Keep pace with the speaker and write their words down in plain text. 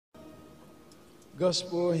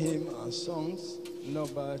Gospel Hymn and Songs,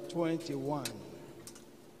 number 21.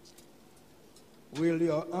 Will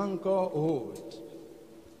your anchor hold?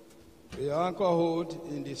 Will your anchor hold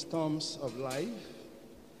in the storms of life?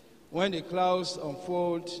 When the clouds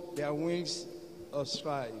unfold their wings of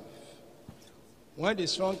strife, when the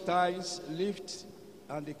strong tides lift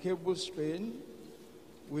and the cable strain,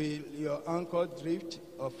 will your anchor drift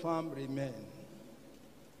or firm remain?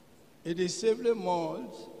 It is safely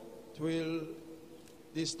moored, will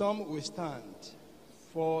the storm withstand,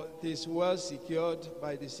 for it is well secured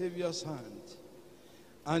by the Savior's hand,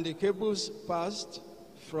 and the cables passed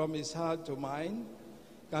from his heart to mine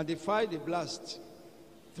can defy the blast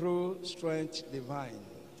through strength divine.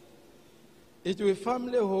 It will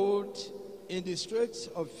firmly hold in the straits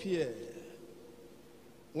of fear,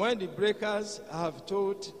 when the breakers have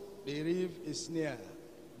told the reef is near,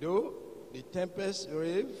 though the tempest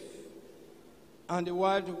rave and the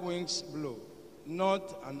wild winds blow,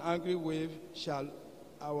 not an angry wave shall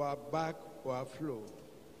our back overflow.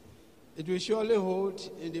 It will surely hold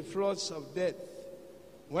in the floods of death,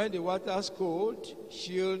 when the water's cold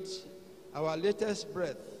shields our latest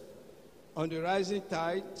breath. On the rising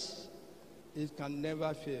tides, it can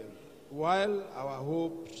never fail, while our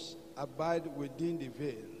hopes abide within the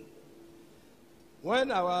veil.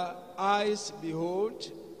 When our eyes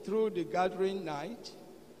behold through the gathering night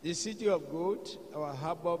the city of gold, our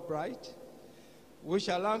harbor bright, we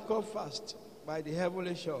shall anchor fast by the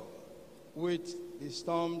heavenly shore, with the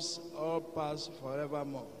storms all pass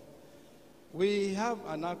forevermore. We have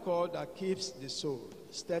an anchor that keeps the soul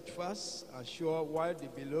steadfast and sure while the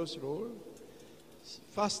billows roll,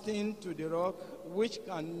 fastened to the rock which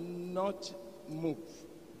cannot move,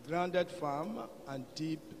 grounded firm and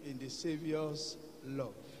deep in the Savior's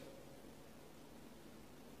love.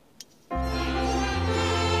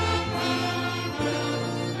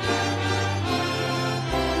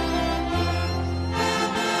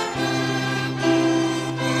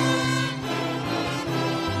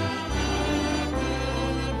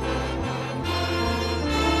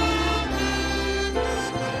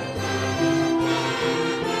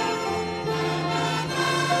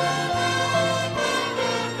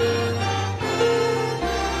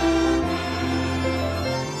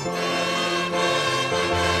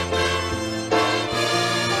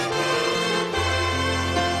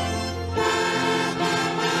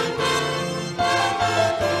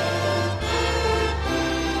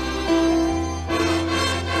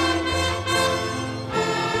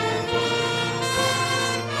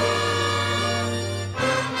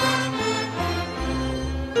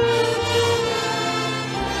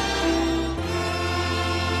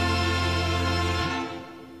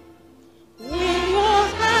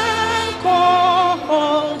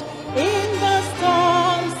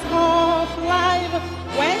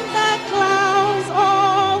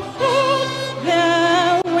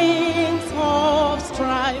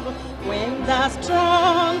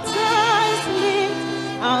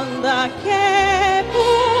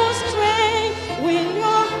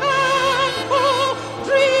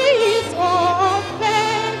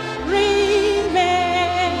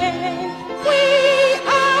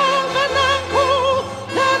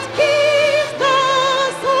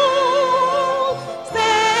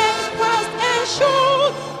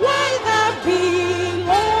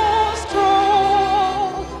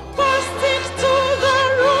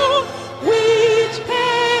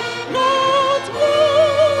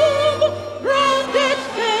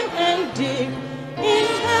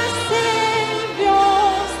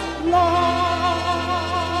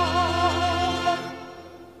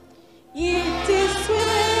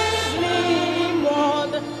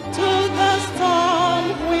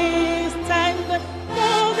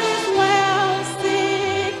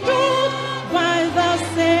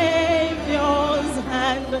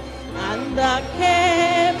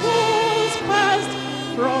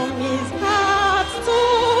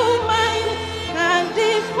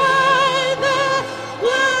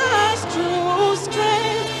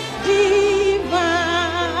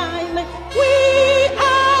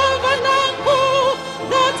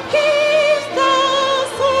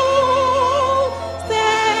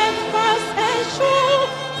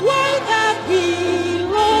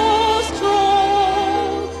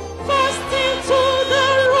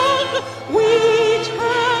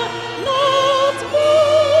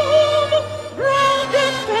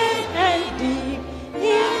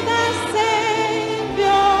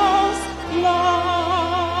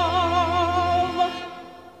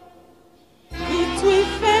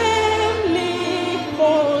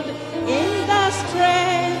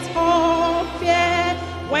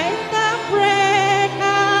 When the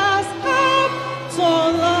breakers come, so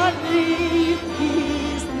Lord, leave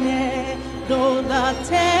Though the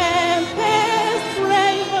tempest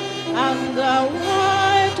rage and the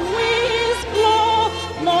wild winds blow,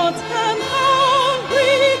 not an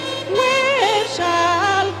hungry wave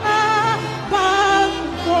shall above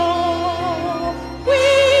go. We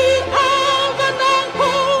have an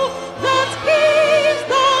anchor that keeps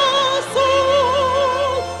the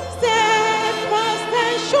soul steadfast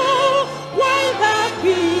and sure while the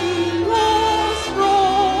billows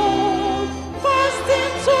roll. Fast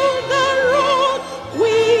into the road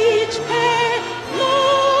which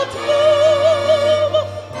cannot move,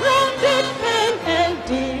 rounded pen and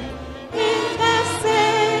deep in the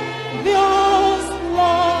Savior's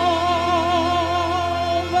love.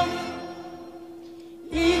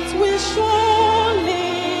 It will surely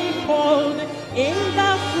hold in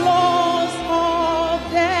the floors of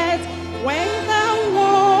death when the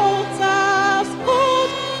waters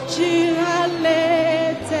cold chill her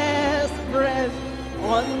latest breath.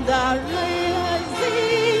 On the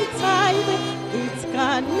rising tide, it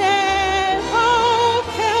can never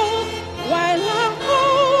fail, while our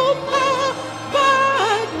hope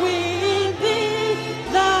abide within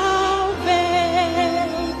the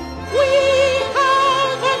veil. We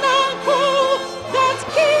have an anchor that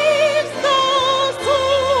keeps the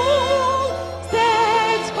soul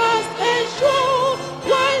steadfast and sure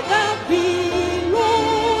while the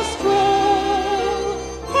billows roll.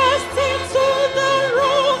 Fast into the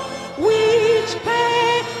road which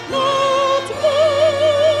cannot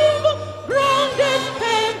move, grounded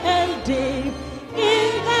firm and deep in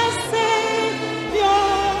the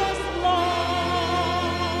Savior's love.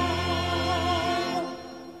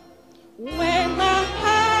 When our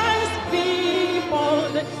eyes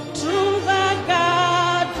behold through the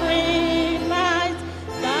gathering night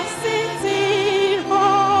the city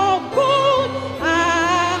of gold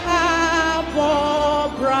harbor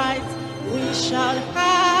bright, we shall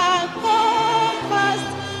have fast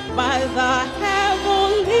by the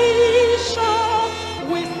heavenly shore,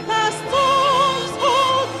 with the storms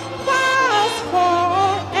all past forevermore.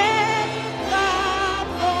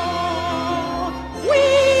 We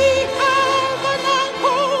have an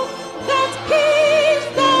anchor that keeps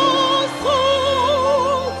the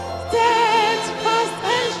soul steadfast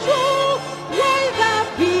and sure while the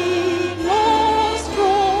billows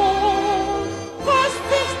roll. Fast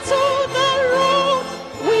into the road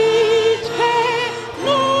which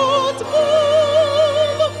cannot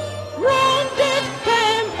move, rounded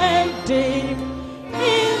firm and deep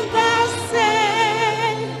in the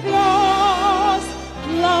Savior's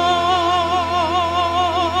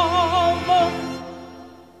love.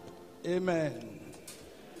 Amen.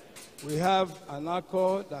 We have an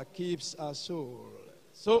anchor that keeps our soul.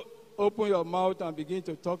 So open your mouth and begin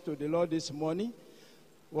to talk to the Lord this morning.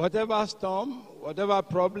 Whatever storm, whatever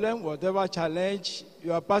problem, whatever challenge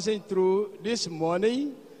you are passing through this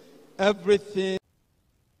morning, everything.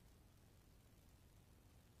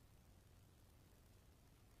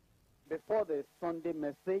 Before the Sunday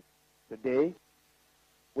message today,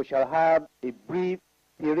 we shall have a brief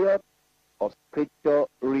period of scripture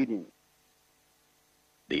reading.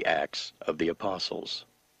 The Acts of the Apostles.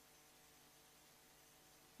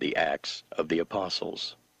 The Acts of the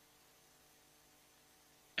Apostles.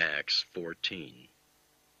 Acts 14.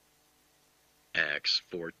 Acts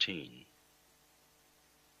 14.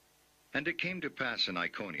 And it came to pass in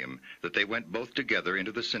Iconium that they went both together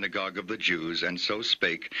into the synagogue of the Jews, and so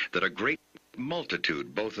spake, that a great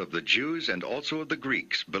multitude both of the Jews and also of the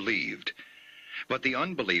Greeks believed. But the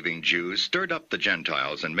unbelieving Jews stirred up the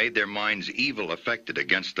Gentiles, and made their minds evil affected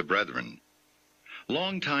against the brethren.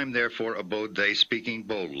 Long time therefore abode they, speaking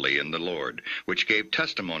boldly in the Lord, which gave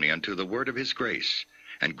testimony unto the word of his grace,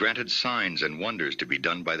 and granted signs and wonders to be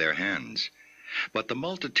done by their hands. But the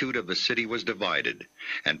multitude of the city was divided,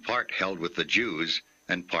 and part held with the Jews,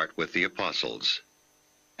 and part with the apostles.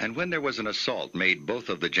 And when there was an assault made both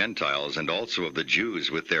of the Gentiles and also of the Jews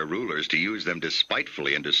with their rulers, to use them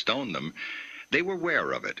despitefully and to stone them, they were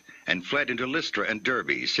ware of it, and fled into Lystra and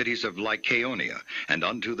Derbe, cities of Lycaonia, and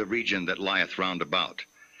unto the region that lieth round about.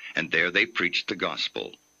 And there they preached the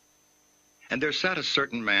gospel. And there sat a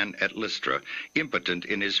certain man at Lystra, impotent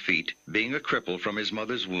in his feet, being a cripple from his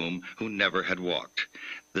mother's womb, who never had walked.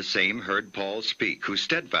 The same heard Paul speak, who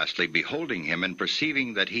steadfastly beholding him, and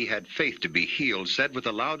perceiving that he had faith to be healed, said with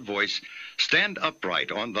a loud voice, Stand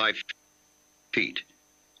upright on thy feet.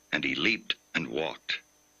 And he leaped and walked.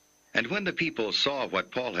 And when the people saw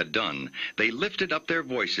what Paul had done, they lifted up their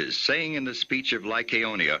voices, saying in the speech of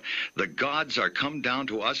Lycaonia, The gods are come down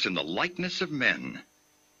to us in the likeness of men.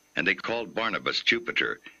 And they called Barnabas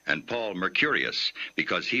Jupiter, and Paul Mercurius,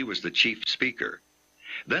 because he was the chief speaker.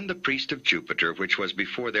 Then the priest of Jupiter, which was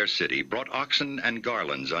before their city, brought oxen and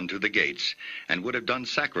garlands unto the gates, and would have done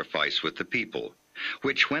sacrifice with the people.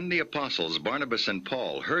 Which when the apostles Barnabas and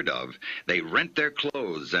Paul heard of, they rent their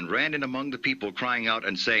clothes, and ran in among the people, crying out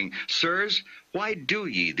and saying, Sirs, why do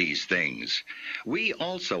ye these things? We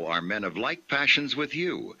also are men of like passions with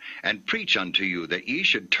you, and preach unto you that ye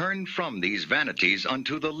should turn from these vanities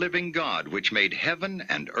unto the living God, which made heaven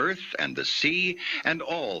and earth and the sea and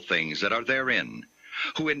all things that are therein,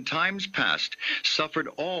 who in times past suffered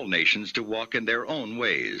all nations to walk in their own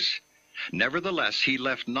ways. Nevertheless, he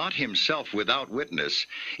left not himself without witness,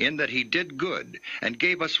 in that he did good, and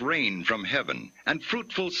gave us rain from heaven, and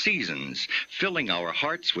fruitful seasons, filling our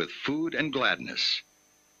hearts with food and gladness.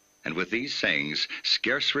 And with these sayings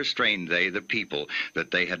scarce restrained they the people,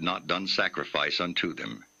 that they had not done sacrifice unto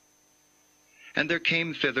them. And there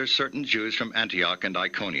came thither certain Jews from Antioch and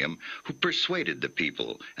Iconium, who persuaded the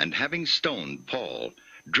people, and having stoned Paul,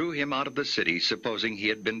 drew him out of the city, supposing he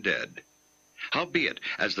had been dead. Howbeit,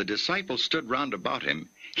 as the disciples stood round about him,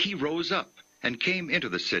 he rose up, and came into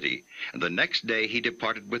the city, and the next day he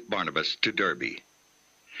departed with Barnabas to Derbe.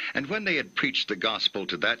 And when they had preached the gospel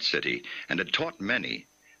to that city, and had taught many,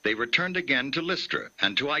 they returned again to Lystra,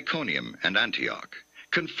 and to Iconium and Antioch,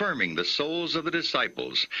 confirming the souls of the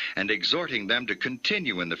disciples, and exhorting them to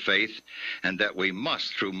continue in the faith, and that we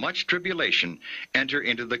must, through much tribulation, enter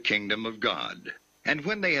into the kingdom of God. And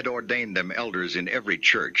when they had ordained them elders in every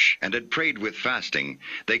church, and had prayed with fasting,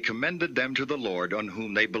 they commended them to the Lord, on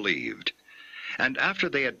whom they believed. And after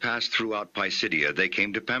they had passed throughout Pisidia, they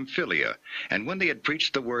came to Pamphylia, and when they had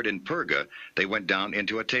preached the word in Perga, they went down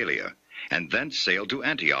into Attalia, and thence sailed to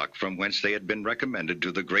Antioch, from whence they had been recommended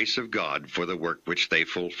to the grace of God for the work which they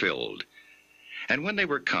fulfilled. And when they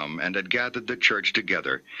were come and had gathered the church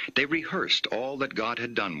together, they rehearsed all that God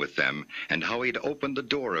had done with them, and how he had opened the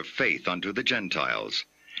door of faith unto the Gentiles.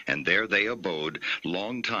 And there they abode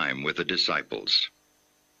long time with the disciples.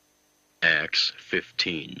 Acts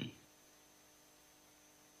 15.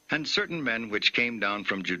 And certain men which came down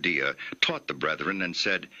from Judea taught the brethren, and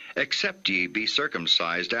said, Except ye be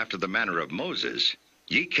circumcised after the manner of Moses,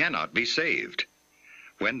 ye cannot be saved.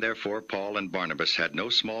 When therefore Paul and Barnabas had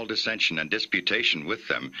no small dissension and disputation with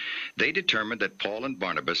them, they determined that Paul and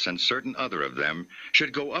Barnabas and certain other of them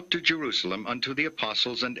should go up to Jerusalem unto the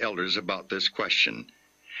apostles and elders about this question.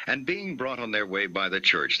 And being brought on their way by the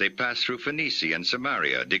church, they passed through Phoenicia and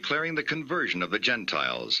Samaria, declaring the conversion of the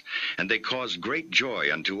Gentiles. And they caused great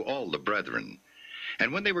joy unto all the brethren.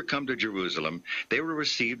 And when they were come to Jerusalem, they were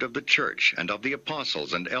received of the church and of the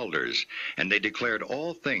apostles and elders, and they declared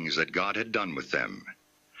all things that God had done with them.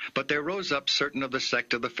 But there rose up certain of the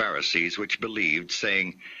sect of the Pharisees which believed,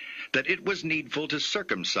 saying, that it was needful to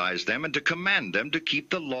circumcise them, and to command them to keep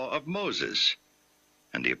the law of Moses.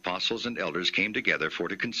 And the apostles and elders came together for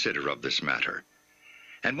to consider of this matter.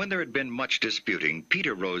 And when there had been much disputing,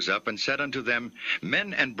 Peter rose up and said unto them,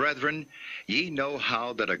 Men and brethren, ye know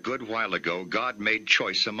how that a good while ago God made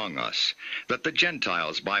choice among us, that the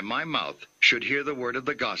Gentiles by my mouth should hear the word of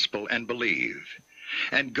the gospel and believe.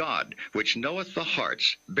 And God, which knoweth the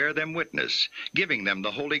hearts, bare them witness, giving them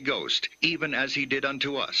the Holy Ghost, even as he did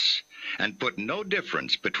unto us, and put no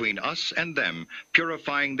difference between us and them,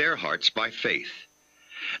 purifying their hearts by faith.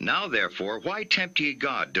 Now therefore, why tempt ye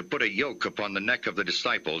God to put a yoke upon the neck of the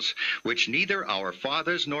disciples, which neither our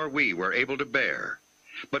fathers nor we were able to bear?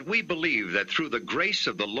 But we believe that through the grace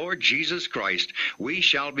of the Lord Jesus Christ we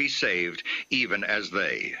shall be saved, even as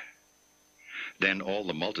they. Then all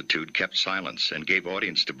the multitude kept silence, and gave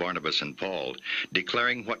audience to Barnabas and Paul,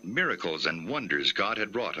 declaring what miracles and wonders God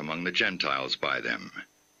had wrought among the Gentiles by them.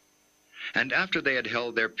 And after they had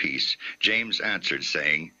held their peace, James answered,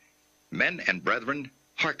 saying, Men and brethren,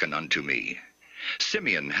 hearken unto me.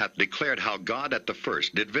 Simeon hath declared how God at the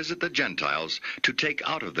first did visit the Gentiles, to take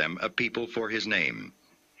out of them a people for his name.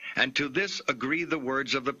 And to this agree the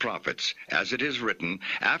words of the prophets, as it is written,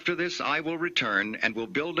 After this I will return, and will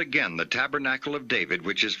build again the tabernacle of David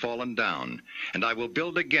which is fallen down, and I will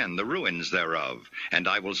build again the ruins thereof, and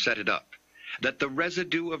I will set it up, that the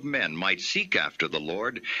residue of men might seek after the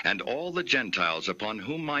Lord, and all the Gentiles upon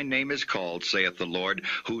whom my name is called, saith the Lord,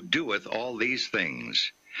 who doeth all these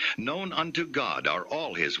things. Known unto God are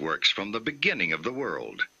all his works from the beginning of the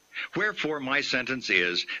world. Wherefore my sentence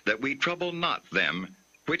is, that we trouble not them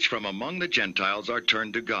which from among the Gentiles are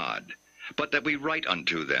turned to God, but that we write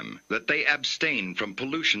unto them, that they abstain from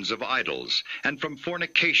pollutions of idols, and from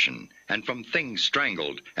fornication, and from things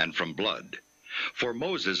strangled, and from blood. For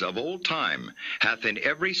Moses of old time hath in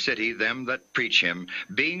every city them that preach him,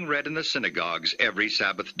 being read in the synagogues every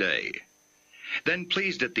Sabbath day. Then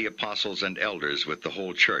pleased it the apostles and elders with the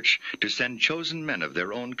whole church to send chosen men of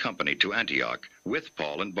their own company to Antioch with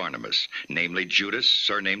Paul and Barnabas, namely Judas,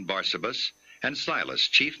 surnamed Barsabas, and Silas,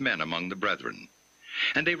 chief men among the brethren.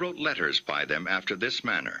 And they wrote letters by them after this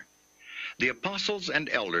manner: The apostles and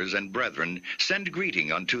elders and brethren send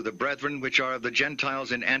greeting unto the brethren which are of the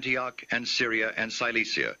Gentiles in Antioch and Syria and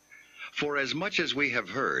Cilicia. For as much as we have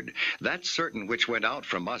heard, that certain which went out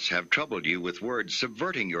from us have troubled you with words,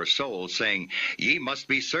 subverting your souls, saying, Ye must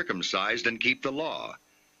be circumcised and keep the law,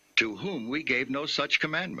 to whom we gave no such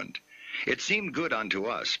commandment. It seemed good unto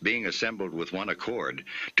us, being assembled with one accord,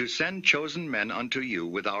 to send chosen men unto you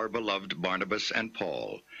with our beloved Barnabas and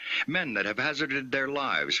Paul, men that have hazarded their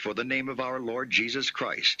lives for the name of our Lord Jesus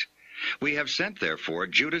Christ. We have sent therefore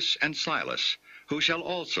Judas and Silas, who shall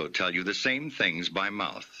also tell you the same things by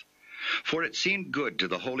mouth. For it seemed good to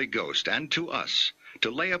the Holy Ghost and to us to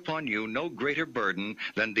lay upon you no greater burden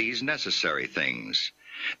than these necessary things,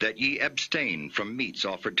 that ye abstain from meats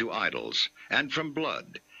offered to idols, and from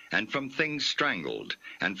blood, and from things strangled,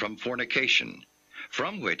 and from fornication,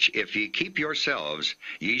 from which if ye keep yourselves,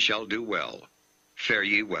 ye shall do well. Fare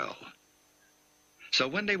ye well. So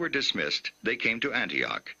when they were dismissed, they came to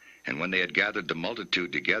Antioch, and when they had gathered the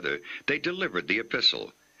multitude together, they delivered the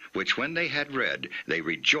epistle, which when they had read, they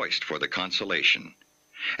rejoiced for the consolation.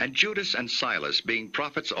 And Judas and Silas, being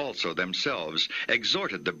prophets also themselves,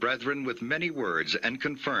 exhorted the brethren with many words, and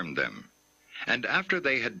confirmed them. And after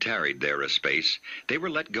they had tarried there a space, they were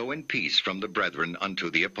let go in peace from the brethren unto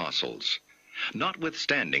the apostles.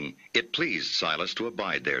 Notwithstanding, it pleased Silas to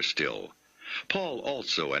abide there still. Paul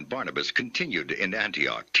also and Barnabas continued in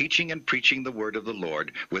Antioch, teaching and preaching the word of the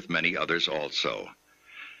Lord, with many others also.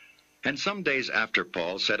 And some days after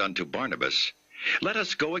Paul said unto Barnabas, Let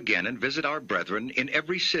us go again and visit our brethren in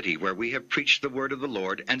every city where we have preached the word of the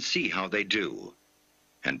Lord, and see how they do.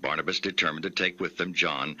 And Barnabas determined to take with them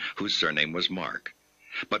John, whose surname was Mark.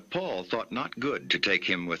 But Paul thought not good to take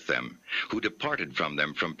him with them, who departed from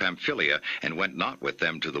them from Pamphylia, and went not with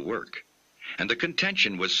them to the work. And the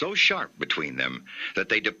contention was so sharp between them, that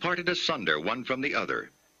they departed asunder one from the other.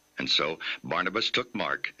 And so Barnabas took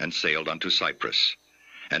Mark, and sailed unto Cyprus.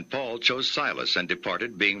 And Paul chose Silas, and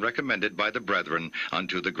departed, being recommended by the brethren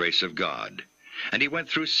unto the grace of God. And he went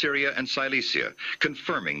through Syria and Cilicia,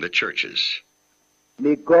 confirming the churches.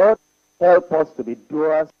 May God help us to be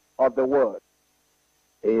doers of the word.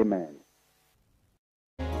 Amen.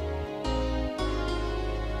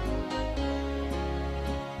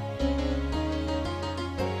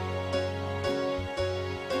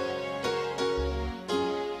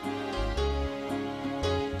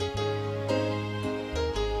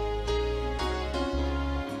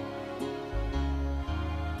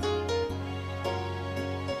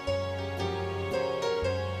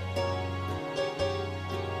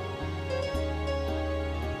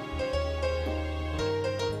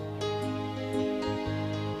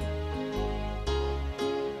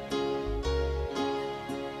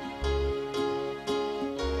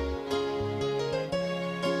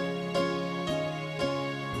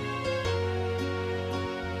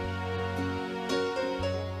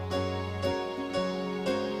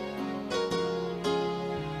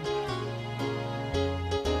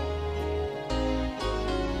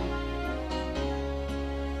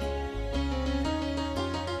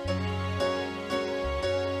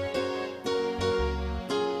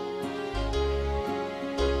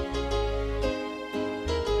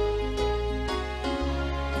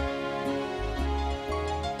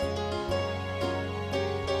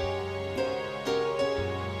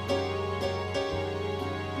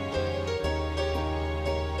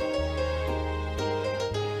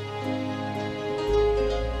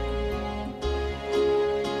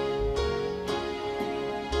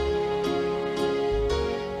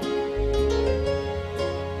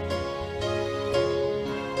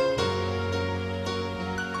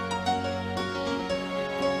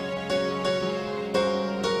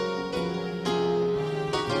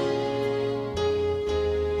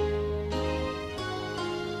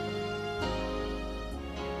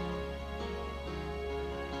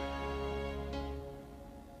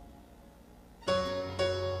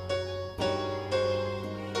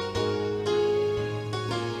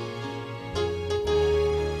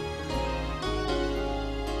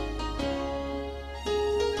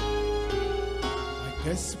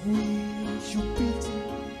 Yes, we should pity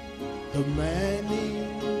the man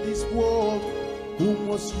in this world who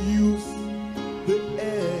must use the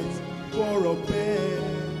earth for a bed.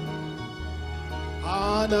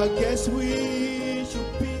 And I guess we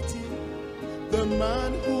should pity the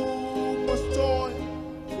man who must toil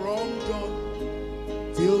from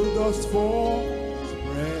dawn till dusk falls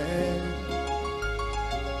bread.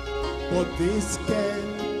 But this can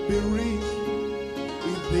be reached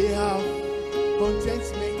if they have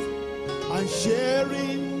contentment and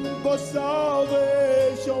sharing God's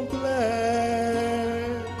salvation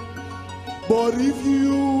plan. But if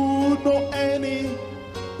you know any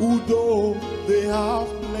who though they have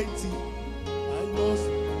plenty and lost,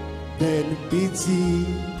 then pity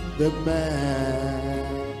the man.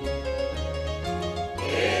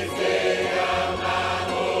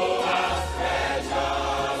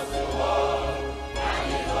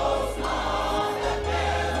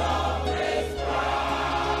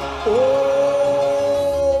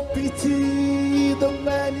 Oh, pity the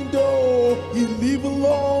man though he live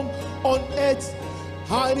long on earth,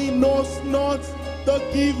 and he knows not the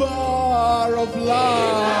giver of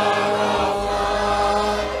life.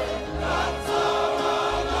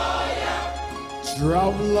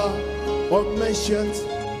 Traveler or merchant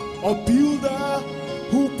or builder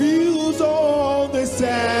who builds on the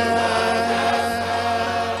sand.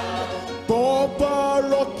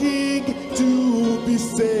 Pauper or king to be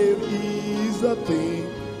saved is a thing.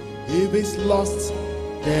 If it's lost,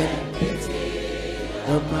 then pity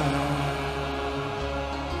the man.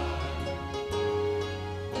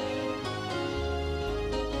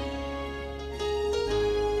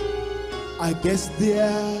 I guess there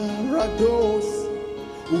are those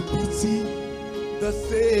who pity the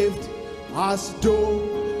saved as though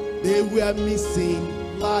they were missing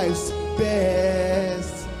life's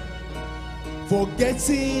best,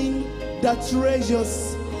 forgetting that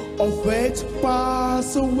treasures of earth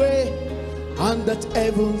pass away and that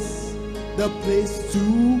heaven's the place to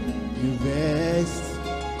invest.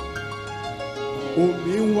 Oh,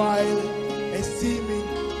 meanwhile, esteeming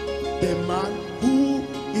the man who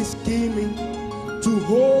is scheming to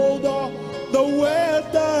hold on the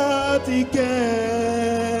wealth that he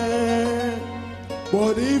can.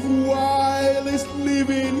 But if while he's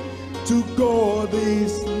living to God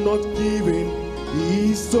is not giving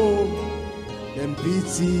his soul, then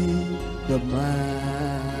pity the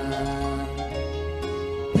man.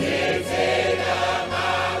 Pity the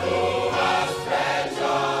man who has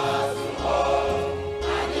treasures to hold,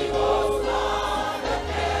 and he goes on the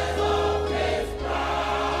path of his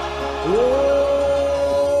pride.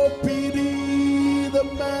 Oh, pity the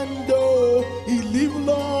man though he live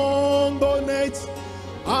long on earth,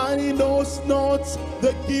 and he knows not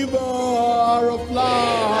the giver of life.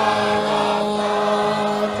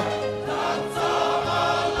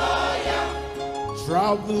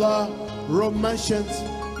 Traveler, or merchant,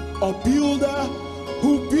 or builder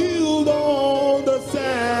who build on the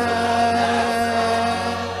sand.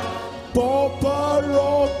 Pauper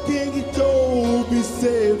or king to be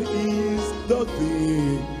saved is the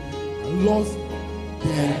thing. Lost,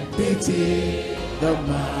 then pity the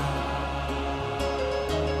man.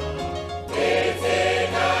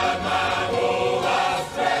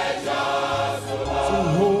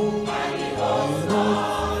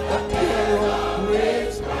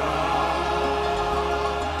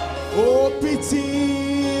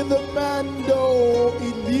 Pity the man though he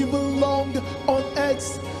live long on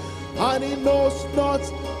earth, and he knows not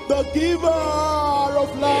the giver of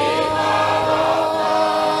life.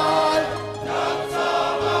 Doctor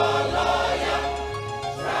or lawyer,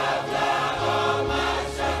 traveler or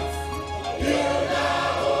merchant, builder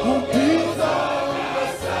who builds on the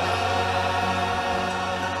sand.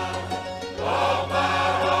 Pauper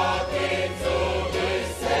or king to be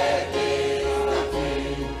saved is the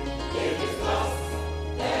thing.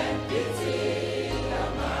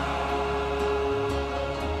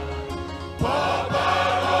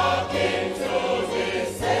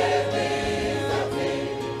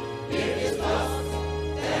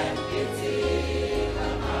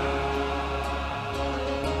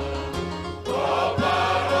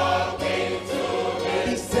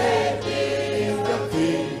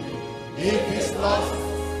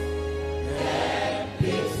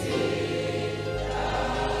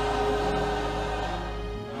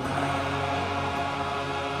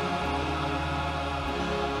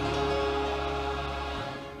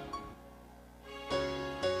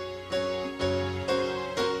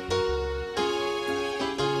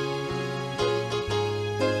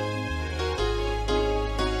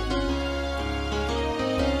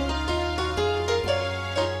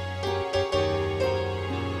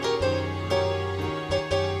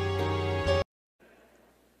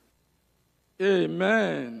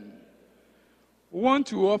 Amen. We want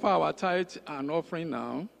to offer our tithe and offering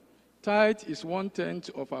now. Tithe is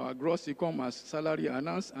 1/10 of our gross income as salary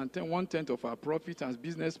earners, and 1/10 of our profit as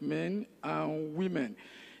businessmen and women.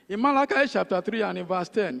 In Malachi chapter 3 and in verse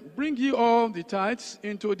 10, bring ye all the tithes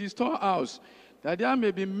into the storehouse, that there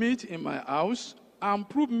may be meat in my house. and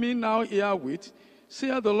prove me now herewith,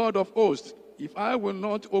 saith the Lord of hosts, if I will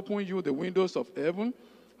not open you the windows of heaven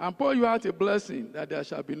and pour you out a blessing, that there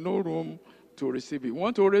shall be no room to receive it. We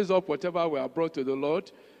want to raise up whatever we have brought to the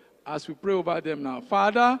Lord as we pray over them now.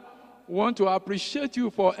 Father, we want to appreciate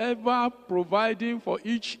you for ever providing for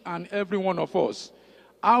each and every one of us.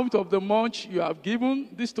 Out of the much you have given,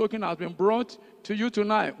 this token has been brought to you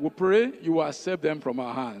tonight. We pray you will accept them from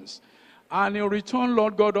our hands. And in return,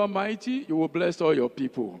 Lord God Almighty, you will bless all your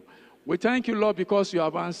people. We thank you, Lord, because you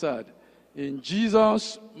have answered. In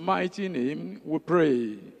Jesus' mighty name, we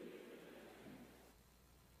pray.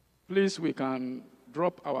 Please, we can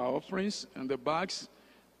drop our offerings in the bags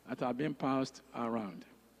that are being passed around.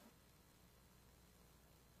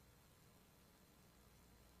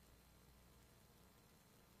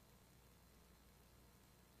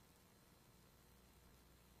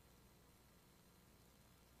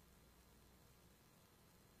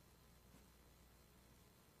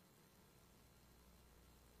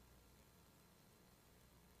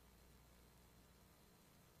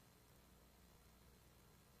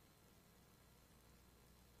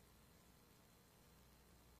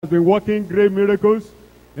 Has been working great miracles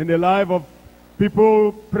in the life of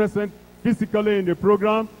people present physically in the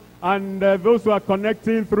program, and those who are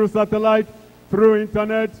connecting through satellite, through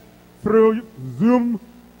internet, through Zoom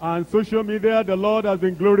and social media. The Lord has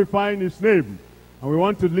been glorifying his name, and we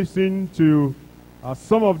want to listen to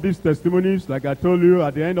some of these testimonies. Like I told you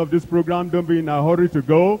at the end of this program, don't be in a hurry to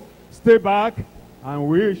go. Stay back and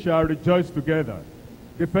we shall rejoice together.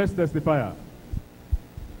 The first testifier.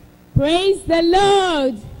 Praise the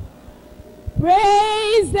Lord.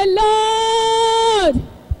 Praise the Lord.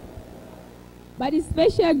 By the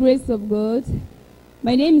special grace of God,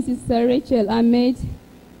 my name is Sister Rachel Ahmed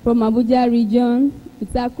from Abuja region,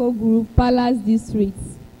 Itako Group, Palace District.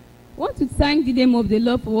 I want to thank the name of the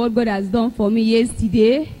Lord for what God has done for me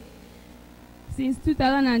yesterday. Since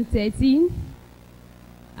 2013,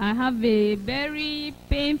 I have a very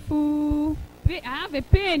painful, I have a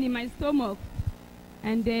pain in my stomach.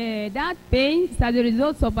 And that pain is as a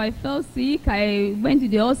result of I fell sick. I went to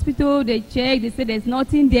the hospital, they checked, they said there's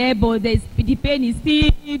nothing there, but the pain is still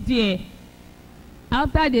there.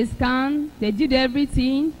 After the scan, they did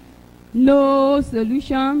everything, no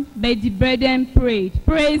solution, but the brethren prayed.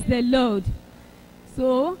 Praise the Lord.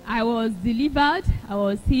 So I was delivered, I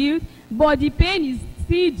was healed, but the pain is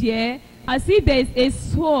still there. I see there's a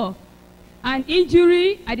sore, an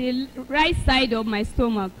injury at the right side of my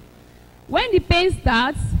stomach. When the pain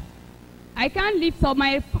starts, I can't lift up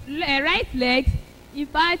my right leg. In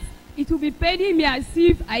fact, it will be paining me as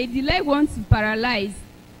if the leg wants to paralyze.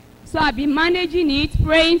 So I've been managing it,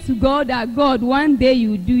 praying to God that God, one day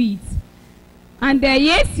you will do it. And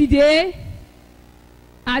yesterday,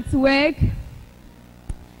 at work,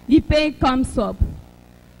 the pain comes up.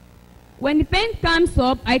 When the pain comes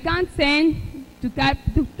up, I can't tend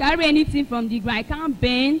to carry anything from the ground. I can't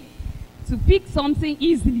bend to pick something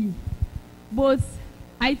easily. But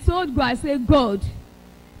I told God, I said, God,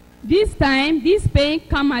 this time, this pain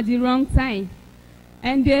come at the wrong time.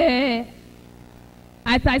 And as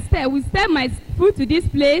I will step my foot to this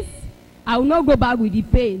place, I will not go back with the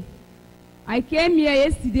pain. I came here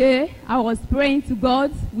yesterday, I was praying to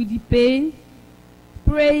God with the pain,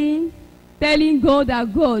 praying, telling God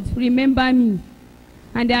that God, remember me.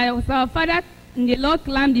 And our Father in the Lord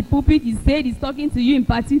climbed the pulpit, he said he's talking to you in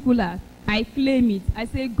particular. I claim it. I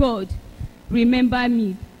say, God, remember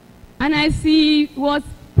me. And as he was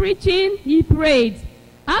preaching, he prayed.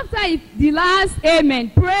 After the last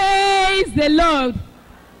amen, praise the Lord.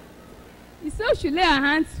 He said we should lay our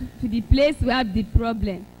hands to the place we have the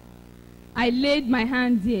problem. I laid my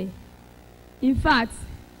hand there. In fact,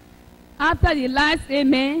 after the last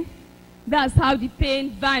amen, that's how the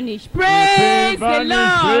pain vanished. Praise the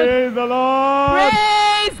Lord. Praise the Lord.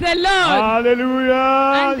 Praise the Lord.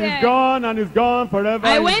 Hallelujah. It's gone and it's gone forever.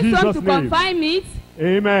 I went home to name. confirm it.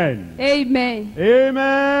 Amen. Amen.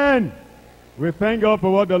 Amen. We thank God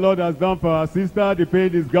for what the Lord has done for our sister. The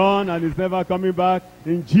pain is gone and it's never coming back.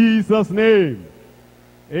 In Jesus' name.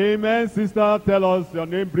 Amen. Sister, tell us your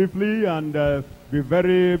name briefly and be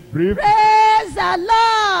very brief. Praise the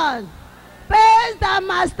Lord. Praise the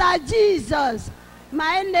Master Jesus.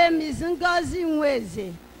 My name is Ngozi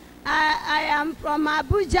Nweze. I am from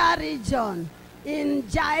Abuja region in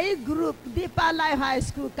Jai Group, Deeperlife High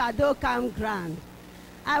School, Kado Campground.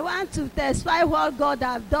 I want to testify what God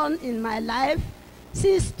has done in my life.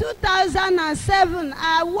 Since 2007,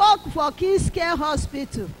 I work for King's Care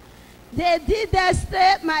Hospital. They did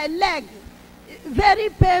my leg, very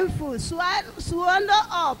painful, swollen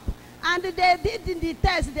up. And they did in the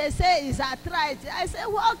test, they say it's arthritis. I said,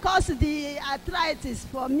 what caused the arthritis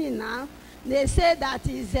for me now? They say that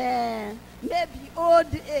is maybe old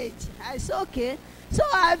age. I said, okay. So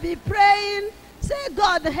I'll be praying, say,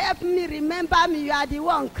 God help me, remember me, you are the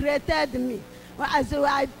one created me. As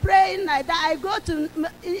I pray like that, I go to,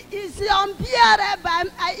 it's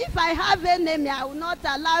unbearable. If I have enemy, I will not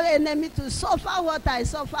allow enemy to suffer what I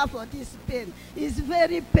suffer for this pain. It's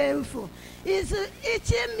very painful. It's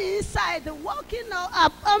itching me inside, walking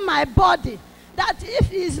up on my body. That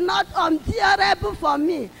if it's not unbearable for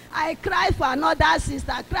me, I cry for another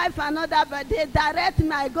sister, cry for another, but they direct me,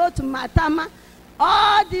 I go to Matama.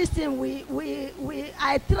 All these things,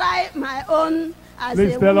 I try my own.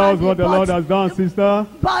 Please tell us what the Lord has done, sister.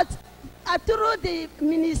 But through the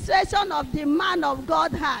ministration of the man of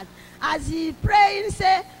God had, as he praying,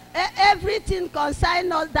 say, everything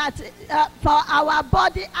concerning us that for our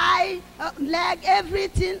body, eye, leg,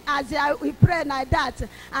 everything, as we pray like that.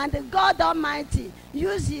 And God Almighty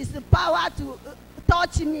use his power to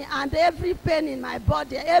touch me, and every pain in my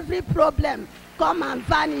body, every problem, come and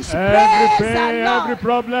vanish. Praise the Lord. Every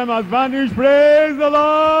problem has vanished. Praise the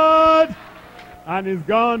Lord. And is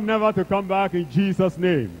gone, never to come back, in Jesus'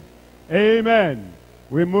 name. Amen.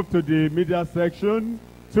 We move to the media section.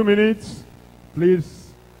 2 minutes.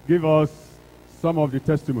 Please give us some of the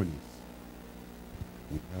testimonies.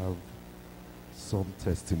 We have some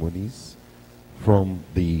testimonies from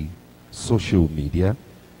the social media.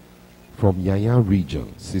 From Yaya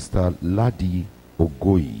region, Sister Ladi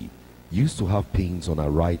Ogoyi used to have pains on her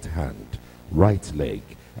right hand, right leg,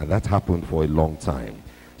 and that happened for a long time.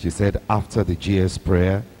 She said after the GS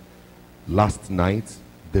prayer last night,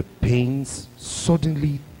 the pains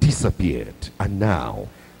suddenly disappeared, and now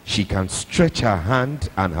she can stretch her hand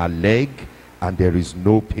and her leg and there is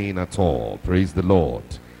no pain at all. Praise the Lord.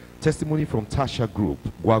 Testimony from Tasha Group,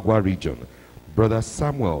 Gwagwa region. Brother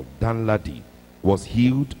Samuel Danladi was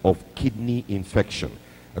healed of kidney infection.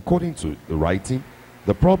 According to the writing,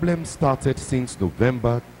 the problem started since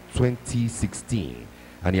November 2016.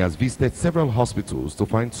 And he has visited several hospitals to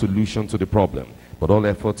find solution to the problem, but all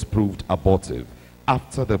efforts proved abortive.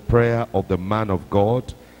 After the prayer of the man of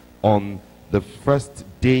God on the first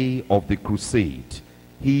day of the crusade,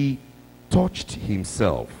 he touched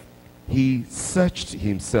himself, he searched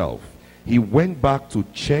himself, he went back to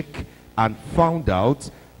check and found out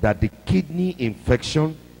that the kidney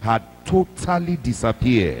infection had totally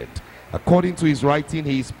disappeared. According to his writing,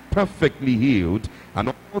 he is perfectly healed and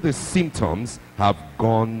all the symptoms have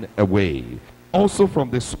gone away. Also from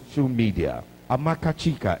the social media, Amaka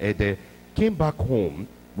Chika Ede came back home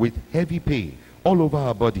with heavy pain all over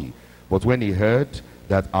her body. But when he heard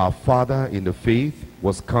that our father in the faith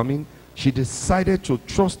was coming, she decided to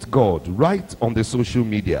trust God right on the social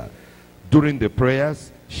media. During the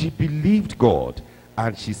prayers, she believed God.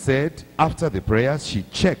 And she said after the prayers, she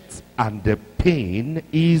checked and the pain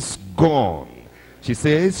is gone. She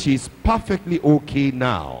says she's perfectly okay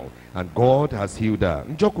now and God has healed her.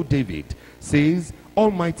 Njoku David says,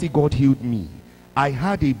 Almighty God healed me. I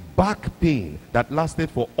had a back pain that lasted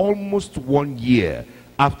for almost 1 year.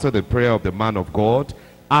 After the prayer of the man of God,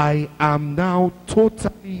 I am now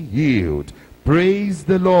totally healed. Praise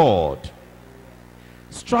the Lord.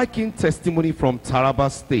 Striking testimony from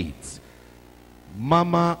Taraba State.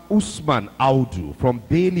 Mama Usman Audu from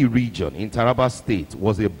Bailey region in Taraba State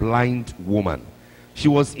was a blind woman. She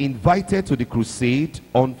was invited to the crusade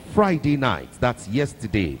on Friday night, that's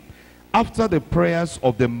yesterday. After the prayers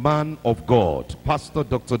of the man of God, Pastor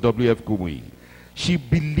Dr. W.F. Kumuyi, she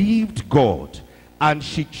believed God and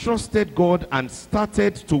she trusted God and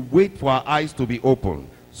started to wait for her eyes to be opened.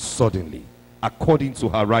 Suddenly, according to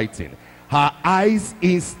her writing, her eyes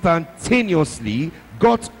instantaneously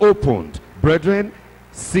got opened. Brethren,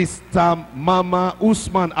 Sister Mama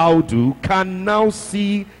Usman Audu can now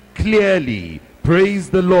see clearly. Praise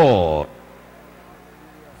the Lord.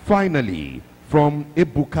 Finally, from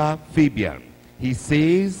Ebuka Fabian, he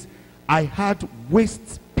says, I had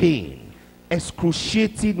waist pain,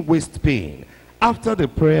 excruciating waist pain. After the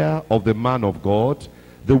prayer of the man of God,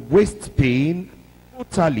 the waist pain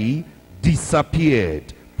totally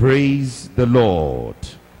disappeared. Praise the Lord.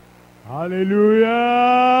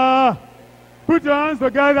 Hallelujah. Put your hands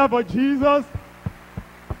together for Jesus.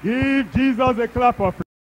 Give Jesus a clap of praise.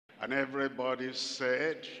 And everybody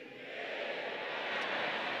said,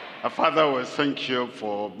 Father, we thank you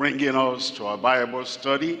for bringing us to our Bible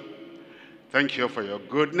study. Thank you for your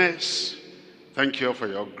goodness. Thank you for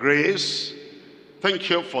your grace.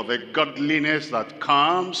 Thank you for the godliness that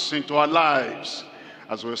comes into our lives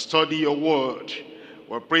as we study your word.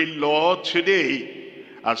 We pray, Lord, today,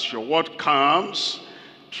 as your word comes,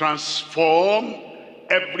 transform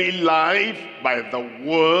every life by the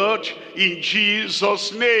word in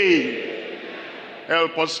Jesus' name.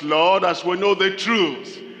 Help us, Lord, as we know the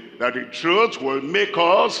truth, that the truth will make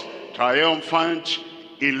us triumphant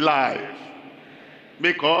in life.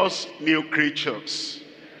 Make us new creatures,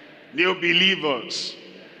 new believers,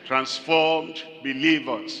 transformed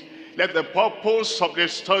believers. Let the purpose of the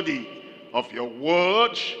study of your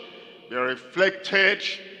word be reflected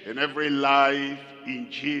in every life in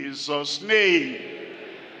Jesus' name.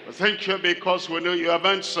 Thank you because we know you have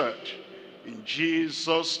answered. In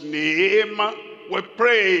Jesus' name we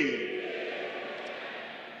pray.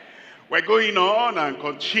 We're going on and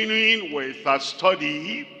continuing with our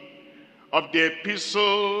study of the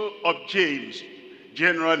epistle of James,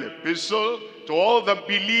 general epistle to all the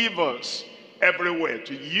believers everywhere,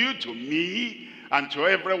 to you, to me, and to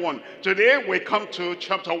everyone. Today we come to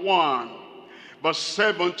chapter 1, verse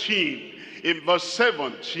 17. In verse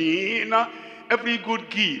 17, every good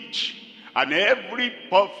gift and every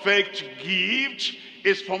perfect gift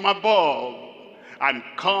is from above, and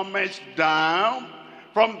cometh down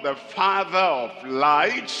from the Father of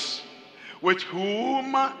lights, with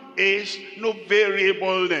whom is no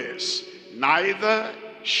variableness, neither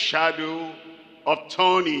shadow of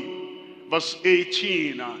turning. Verse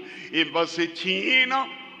 18, in verse 18,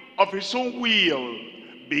 of his own will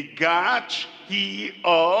begat he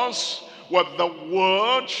us with the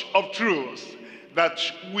word of truth, that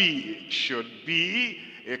we should be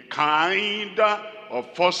a kind of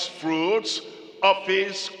first fruits of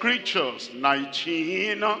his creatures.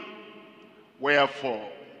 19, wherefore,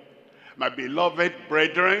 my beloved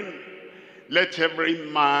brethren, let every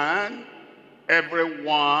man,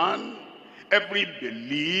 everyone, every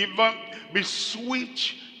believer be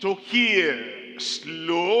swift to hear,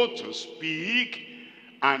 slow to speak,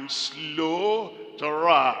 and slow to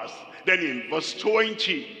wrath. Then in verse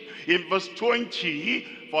 20,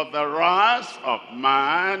 for the wrath of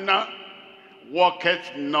man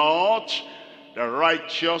worketh not the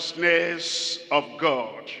righteousness of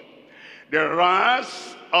God. The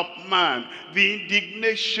wrath of man, the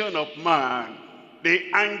indignation of man,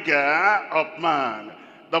 the anger of man,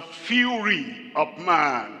 the fury of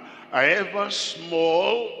man, however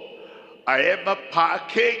small, however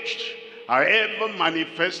packaged, however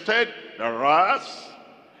manifested, the wrath,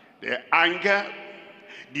 the anger,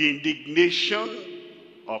 the indignation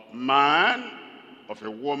of man, of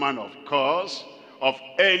a woman, of course, of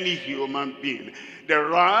any human being. The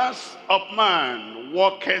wrath of man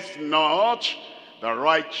worketh not the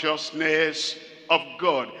righteousness of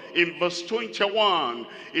God. In verse 21,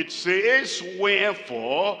 it says,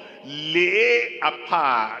 wherefore lay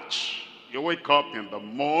apart. You wake up in the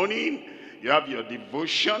morning, you have your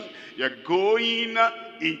devotion, you're going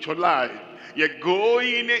into life. You're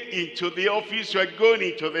going into the office, you're going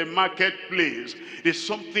into the marketplace. There's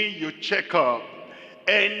something you check up.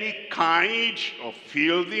 Any kind of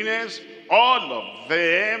filthiness, all of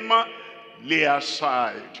them lay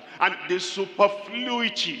aside. And the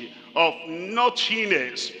superfluity of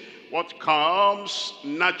naughtiness, what comes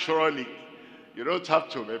naturally. You don't have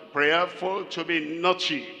to be prayerful to be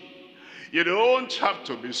naughty. You don't have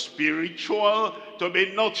to be spiritual to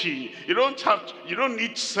be naughty. You don't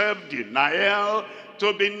need self-denial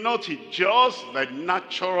to be naughty. Just the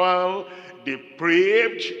natural,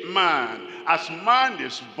 depraved man. As man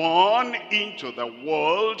is born into the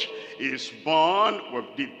world, is born with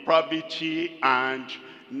depravity and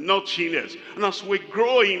naughtiness. And as we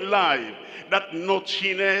grow in life, that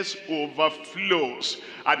naughtiness overflows.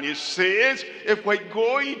 And it says, if we're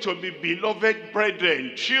going to be beloved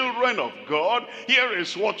brethren, children of God, here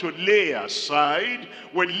is what to lay aside.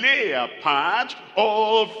 We lay apart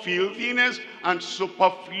all filthiness and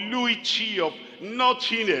superfluity of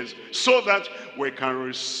naughtiness, so that we can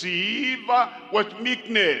receive with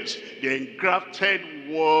meekness the engrafted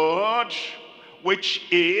word, which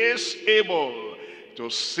is able to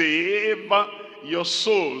save your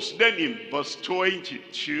souls. Then in verse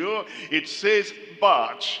 22, it says,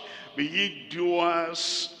 but be ye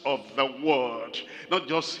doers of the word. Not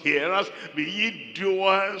just hearers, be ye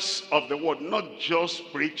doers of the word. Not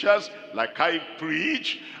just preachers, like I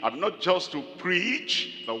preach. I'm not just to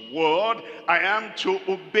preach the word. I am to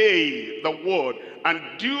obey the word and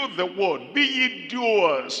do the word. Be ye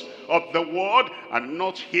doers of the word and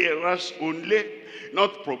not hearers only.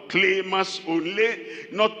 Not proclaimers only,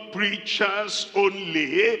 not preachers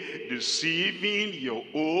only, deceiving your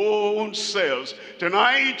own selves.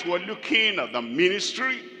 Tonight we're looking at the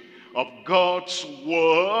ministry of God's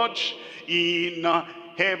word in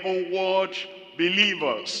heavenward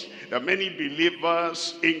believers. There are many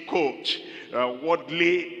believers in quote,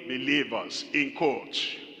 worldly believers in quote.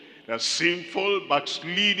 There are sinful,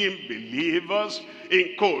 backsliding believers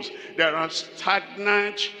in quotes. There are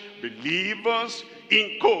stagnant believers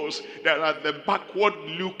in quotes. There are the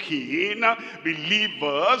backward-looking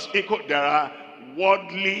believers in quotes. There are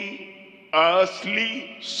worldly,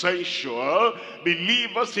 earthly, sensual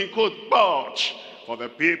believers in quotes. But for the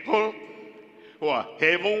people who are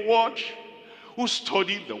heavenward, who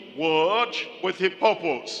study the word with a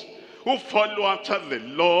purpose, who follow after the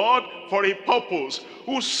Lord for a purpose,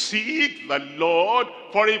 who seek the Lord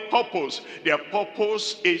for a purpose. Their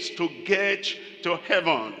purpose is to get to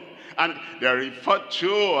heaven. And they're referred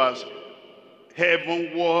to as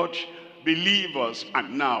heavenward believers.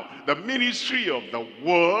 And now, the ministry of the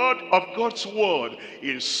word, of God's word,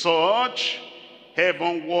 in such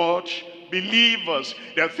heavenward believers.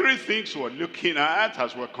 There are three things we're looking at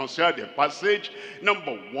as we consider the passage.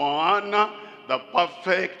 Number one, the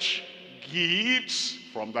perfect gifts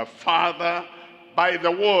from the Father by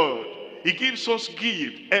the word. He gives us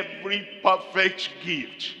gift, every perfect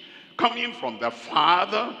gift coming from the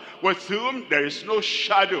Father, with whom there is no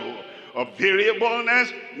shadow of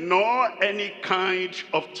variableness, nor any kind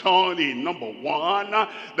of turning. Number one,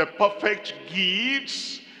 the perfect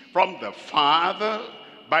gifts from the Father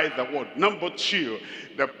by the word. Number two,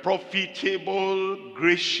 the profitable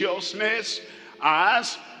graciousness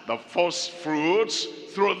as the first fruits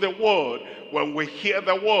through the word. When we hear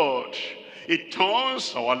the word, it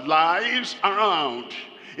turns our lives around.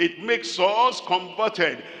 It makes us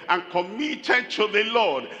converted and committed to the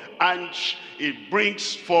Lord, and it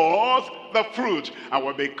brings forth the fruit,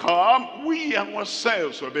 and we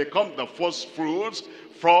ourselves will become the first fruits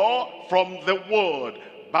from the word,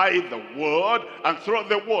 by the word, and through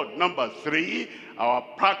the word. Number three, our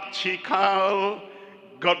practical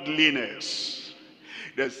godliness.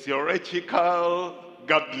 The theoretical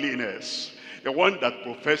godliness, the one that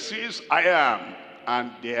professes I am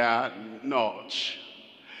and they are not.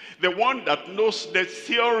 The one that knows the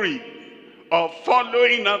theory of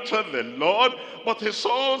following after the Lord, but it's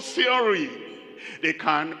all theory. They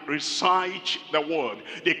can recite the word,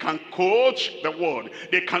 they can quote the word,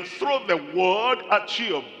 they can throw the word at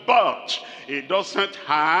you, but it doesn't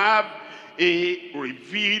have a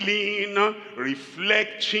revealing,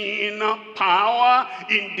 reflecting power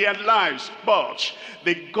in their lives. But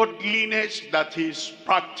the godliness that is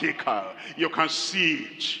practical, you can see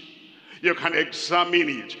it, you can examine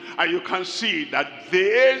it, and you can see that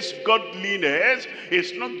this godliness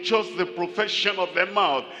is not just the profession of the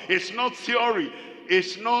mouth, it's not theory,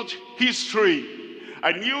 it's not history.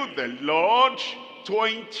 I knew the Lord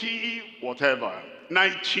 20 whatever,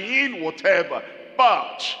 19 whatever,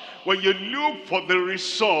 but when you look for the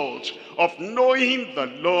result of knowing the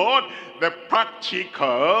Lord, the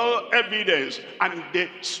practical evidence and the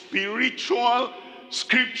spiritual,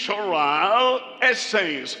 scriptural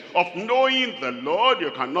essence of knowing the Lord,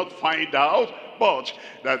 you cannot find out, but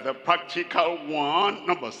that the practical one.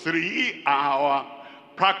 Number three, our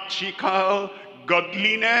practical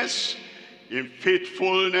godliness in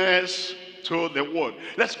faithfulness to the word.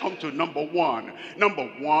 Let's come to number one. Number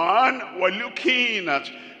one, we're looking at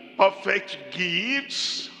perfect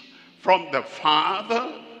gifts from the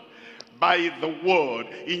Father by the word.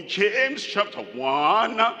 In James chapter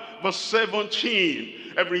 1 verse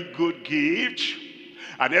 17, every good gift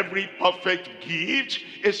and every perfect gift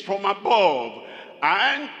is from above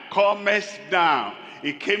and cometh down.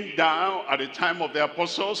 It came down at the time of the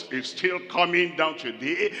apostles. It's still coming down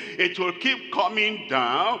today. It will keep coming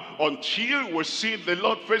down until we see the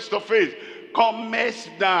Lord face to face. Cometh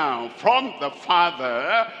down from the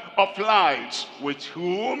Father of lights, with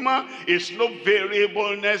whom is no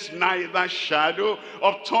variableness, neither shadow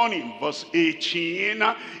of turning. Verse 18,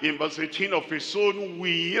 in verse 18, of his own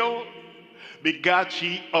will begat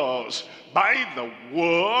he us by the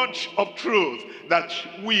word of truth, that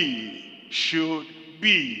we should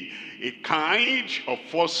be a kind of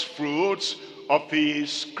first fruits of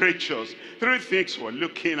his creatures. Three things we're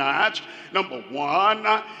looking at. Number one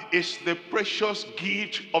is the precious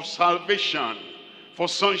gift of salvation for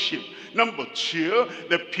sonship. Number two,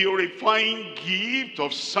 the purifying gift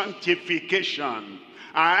of sanctification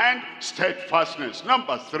and steadfastness.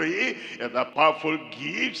 Number three is the powerful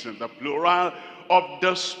gifts in the plural of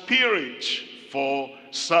the Spirit for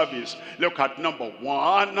service. Look at number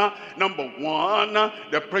one. Number one,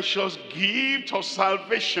 the precious gift of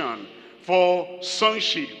salvation for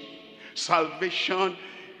sonship. Salvation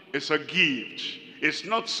is a gift. It's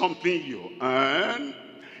not something you earn.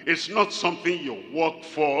 It's not something you work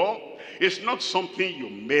for. It's not something you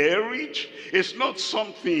merit. It's not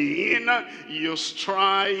something you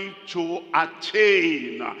strive to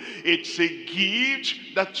attain. It's a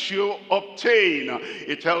gift that you obtain.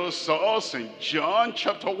 It tells us in John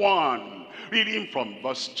chapter 1, reading from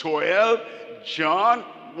verse 12, John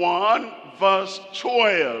 1 verse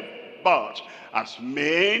 12. But as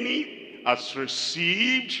many as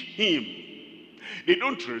received him, they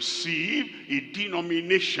don't receive a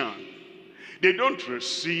denomination. They don't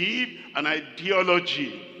receive an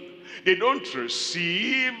ideology. They don't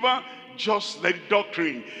receive just the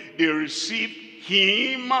doctrine. They receive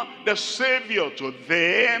him, the Savior. To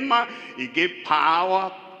them, he gave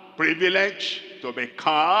power, privilege to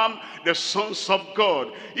become the sons of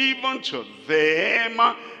God. Even to them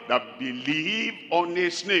that believe on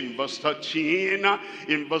his name. Verse 13,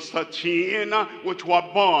 in verse 13, which were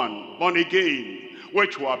born again,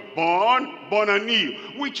 which were born anew,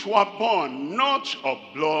 which were born not of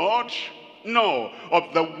blood, nor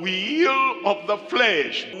of the will of the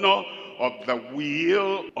flesh, nor of the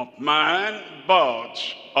will of man, but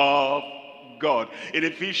of God. In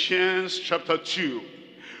Ephesians chapter 2,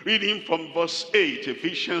 reading from verse 8,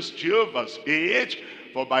 Ephesians 2 verse 8,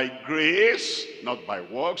 for by grace, not by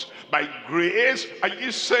works, by grace are ye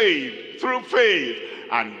saved through faith,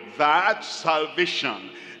 and that salvation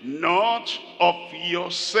not of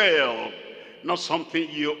yourself, not something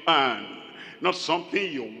you earn, not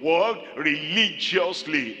something you work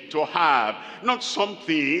religiously to have, not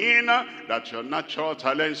something that your natural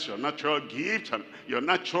talents, your natural gift, and your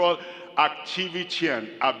natural activity and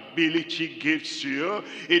ability gives you.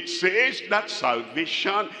 It says that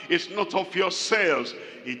salvation is not of yourselves.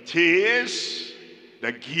 It is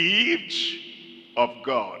the gift of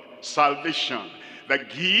God. Salvation, the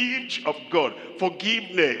gift of God.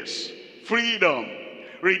 Forgiveness, freedom,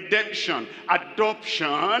 redemption,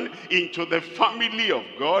 adoption into the family of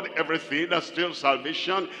God. Everything that's still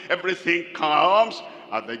salvation, everything comes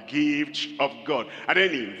at the gift of God. And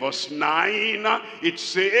then in verse 9, it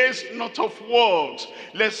says, not of works,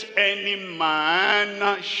 lest any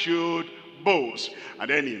man should boast. And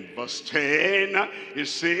then in verse 10, it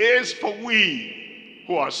says, for we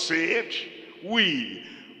who are saved, we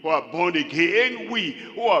who are born again, we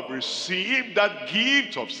who have received that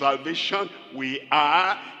gift of salvation, we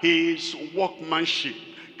are his workmanship,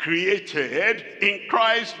 created in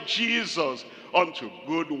Christ Jesus unto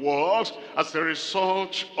good works as a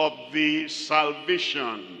result of the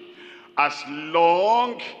salvation. As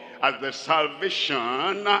long as the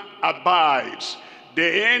salvation abides,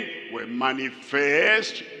 then we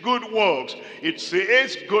manifest good works. It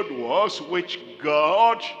says good works which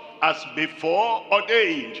God has before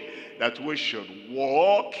ordained that we should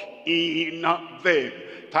walk in them.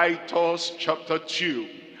 Titus chapter 2,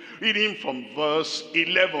 reading from verse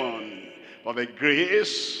 11. For the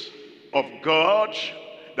grace of God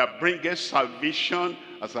that bringeth salvation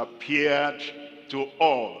has appeared to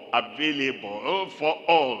all, available for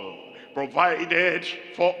all, provided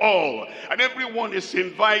for all, and everyone is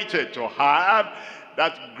invited to have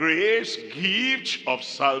that grace gift of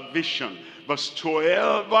salvation. Verse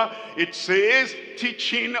 12, it says,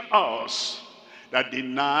 teaching us that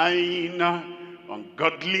denying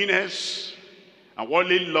ungodliness and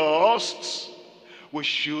worldly lusts, we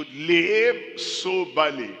should live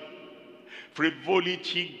soberly.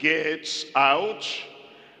 Frivolity gets out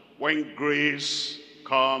when grace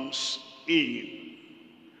comes in.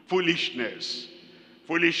 Foolishness,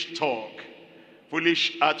 foolish talk,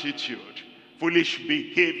 foolish attitude, foolish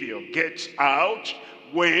behavior gets out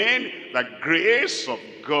when the grace of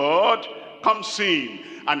God comes in.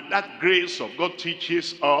 And that grace of God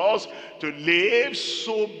teaches us to live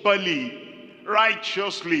soberly,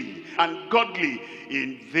 righteously, and godly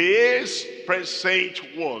in this present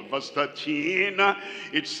world. Verse 13,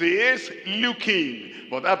 it says, looking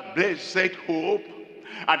for that blessed hope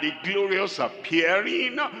and the glorious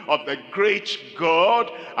appearing of the great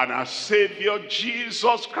God and our Savior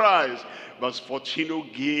Jesus Christ. Verse 14, who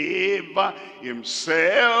gave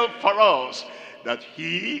himself for us, that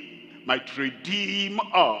he might redeem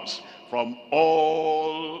us from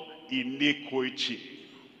all iniquity.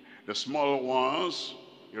 The small ones,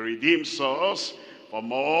 he redeems us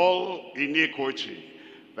from all iniquity.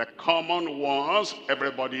 The common ones,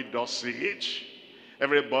 everybody does it.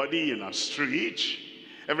 Everybody in a street,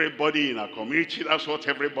 everybody in a community, that's what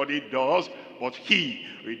everybody does. But he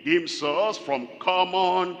redeems us from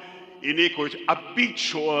common iniquity,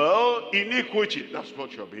 habitual iniquity. That's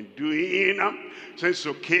what you've been doing since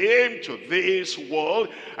you came to this world,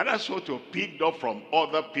 and that's what you picked up from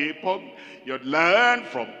other people. You learn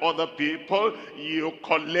from other people, you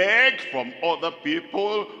collect from other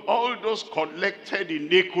people, all those collected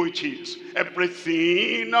iniquities,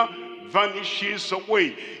 everything vanishes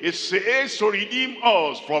away. It says to redeem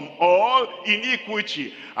us from all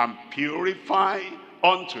iniquity and purify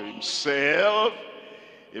unto himself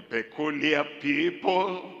a peculiar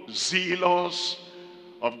people, zealous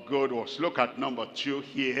of good works. Look at number 2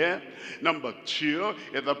 here. Number 2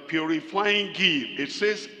 is the purifying gift. It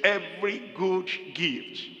says every good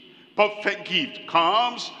gift, perfect gift,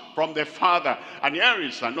 comes from the Father. And here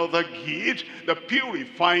is another gift, the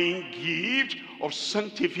purifying gift of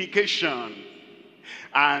sanctification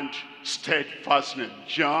and steadfastness.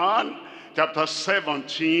 John chapter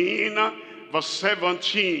 17, verse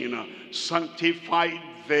 17, sanctify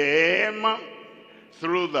them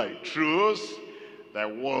through thy truth. Thy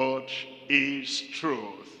word is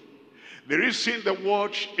truth. The reason the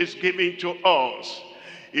word is given to us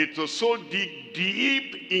is to so dig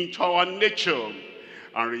deep into our nature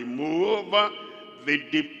and remove the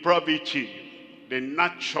depravity, the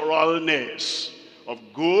naturalness of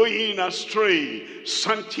going astray.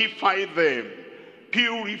 Sanctify them,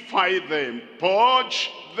 purify them, purge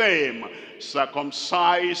them,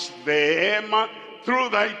 circumcise them through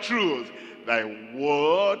thy truth. Thy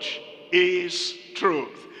word is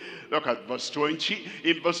truth. Look at verse 20.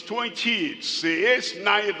 In verse 20 it says,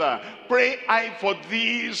 neither pray I for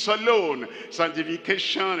these alone.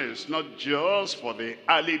 Sanctification is not just for the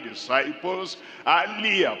early disciples,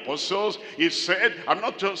 early apostles. He said, I'm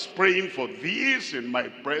not just praying for these in my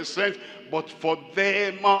presence, but for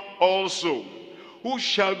them also, who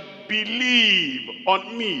shall believe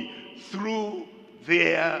on me through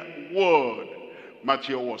their word.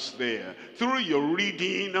 Matthew was there. Through your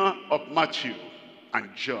reading of Matthew, and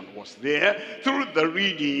John was there, through the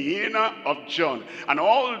reading of John, and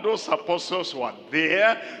all those apostles were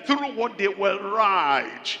there, through what they will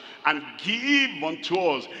write and give unto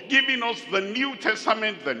us, giving us the New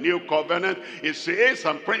Testament, the New Covenant. It says,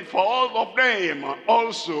 I'm praying for all of them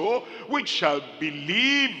also, which shall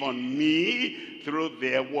believe on me through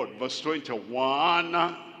their word. Verse 21,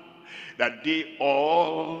 that they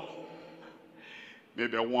all may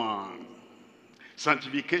be one.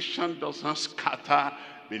 Sanctification doesn't scatter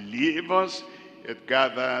believers, it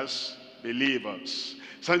gathers believers.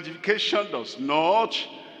 Sanctification does not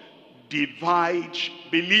divide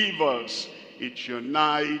believers, it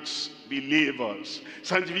unites believers.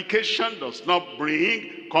 Sanctification does not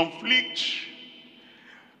bring conflict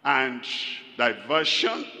and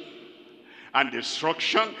diversion and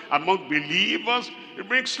destruction among believers. It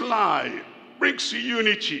brings life, brings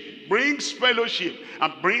unity, brings fellowship,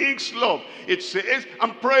 and brings love. It says,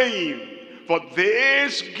 I'm praying for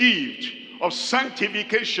this gift of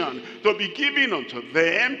sanctification to be given unto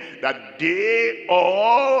them, that they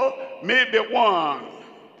all may be one.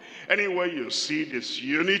 Anywhere you see this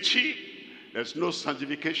unity, there's no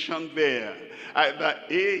sanctification there. Either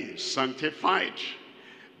A is sanctified,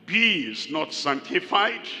 B is not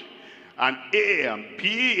sanctified, and A and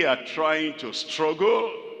B are trying to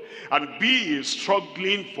struggle, and B is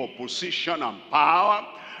struggling for position and power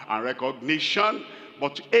and recognition,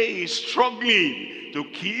 but A is struggling to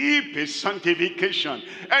keep his sanctification.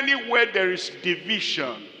 Anywhere there is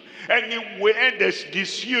division, anywhere there's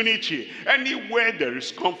disunity, anywhere there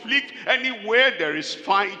is conflict, anywhere there is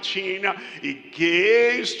fighting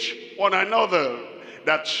against one another,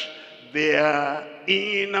 that their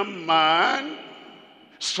inner man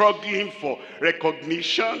struggling for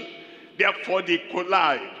recognition, therefore they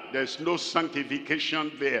collide. There's no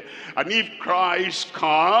sanctification there. And if Christ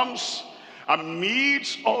comes and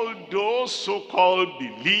meets all those so-called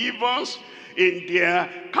believers in their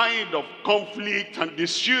kind of conflict and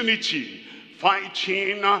disunity,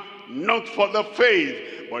 fighting not for the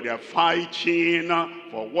faith, but they're fighting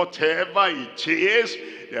for whatever it is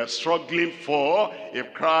they're struggling for.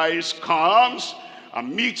 If Christ comes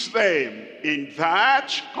and meets them in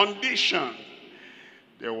that condition,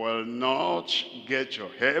 they will not get to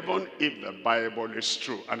heaven if the Bible is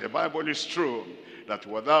true. And the Bible is true, that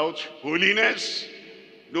without holiness,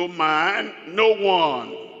 no man, no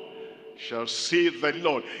one shall see the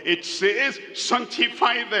Lord. It says,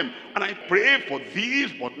 sanctify them. And I pray for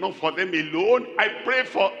these, but not for them alone. I pray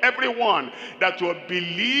for everyone that will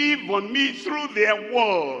believe on me through their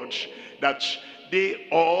word, that they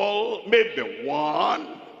all may be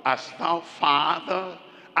one, as thou, Father,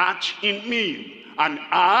 art in me, and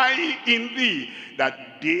I in thee,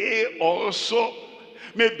 that they also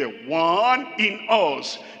may be one in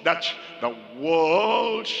us, that the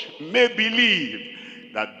world may believe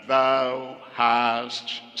that thou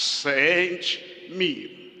hast sent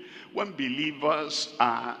me. When believers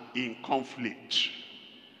are in conflict,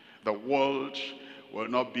 the world will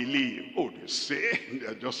not believe. Oh, they say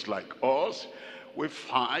they're just like us. We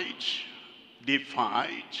fight, they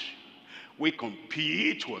fight. We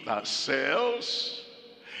compete with ourselves.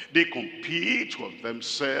 They compete with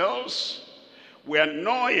themselves. We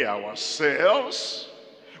annoy ourselves.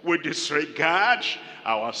 We disregard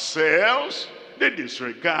ourselves. They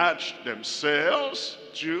disregard themselves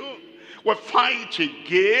too. We fight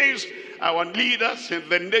against our leaders in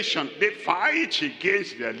the nation. They fight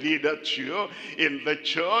against their leader too in the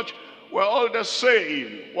church. We're all the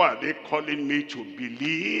same. Why are they calling me to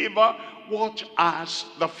believe? What has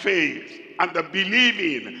the faith and the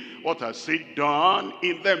believing? What has it done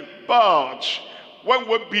in them? But when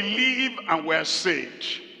we believe and we're saved,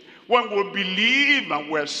 when we believe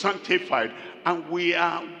and we're sanctified, and we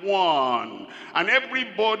are one, and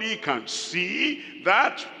everybody can see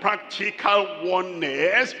that practical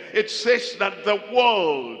oneness, it says that the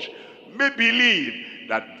world may believe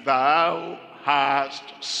that thou hast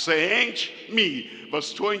sent me.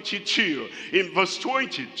 Verse 22. In verse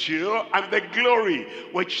 22, and the glory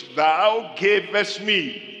which thou gavest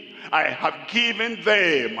me, I have given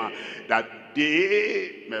them, that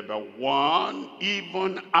they may be one,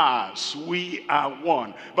 even as we are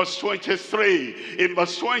one. Verse 23. In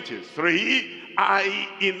verse 23, I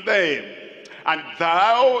in them, and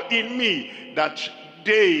thou in me, that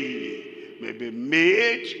they may be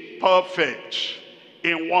made perfect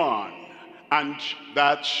in one, and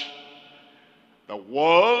that the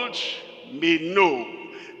world may know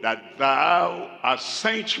that thou hast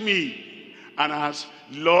sent me, and hast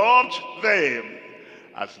loved them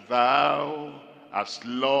as thou hast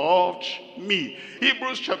loved me.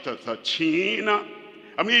 Hebrews chapter 13,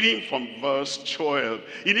 I'm reading from verse 12.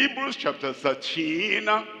 In Hebrews chapter 13,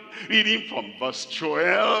 reading from verse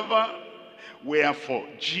 12, wherefore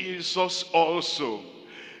Jesus also,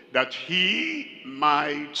 that he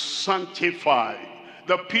might sanctify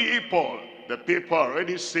the people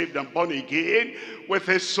already saved and born again, with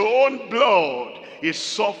his own blood, he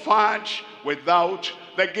suffered without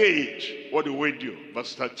the gate. What do we do?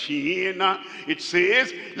 Verse 13, it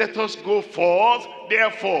says, let us go forth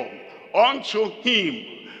therefore unto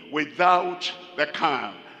him without the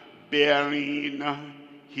camp, bearing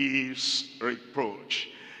his reproach.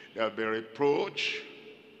 There'll be reproach,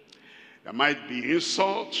 there might be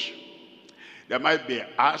insult, there might be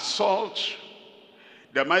assault,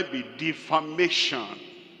 there might be defamation,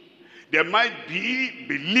 there might be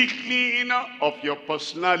belittling of your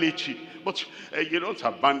personality. But you don't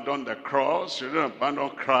abandon the cross, you don't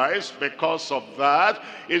abandon Christ because of that.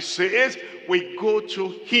 It says we go to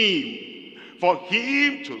him, for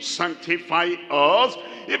him to sanctify us,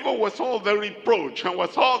 even with all the reproach and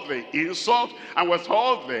with all the insult and with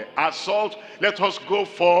all the assault. Let us go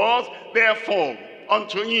forth therefore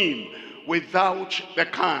unto him without the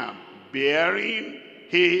camp, bearing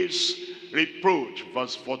his reproach.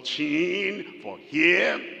 Verse 14, for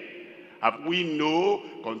here have we no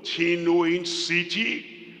continuing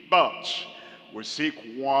city, but we seek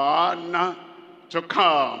one to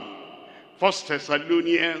come. 1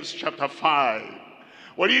 Thessalonians chapter 5.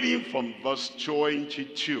 We're reading from verse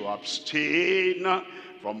 22. Abstain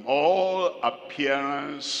from all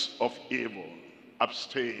appearance of evil.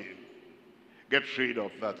 Abstain. Get rid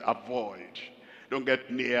of that. Avoid. Don't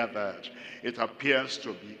get near that. It appears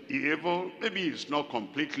to be evil. Maybe it's not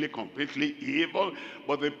completely evil,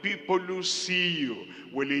 but the people who see you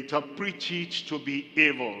will interpret it to be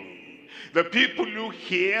evil. The people who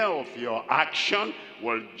hear of your action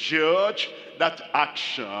will judge that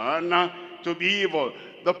action to be evil.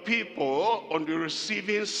 The people on the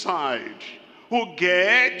receiving side who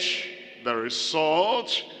get the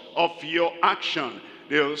result of your action,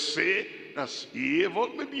 they'll say, that's evil.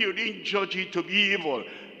 Maybe you didn't judge it to be evil.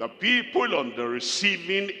 The people on the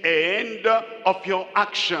receiving end of your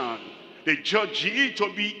action, they judge it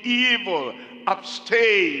to be evil.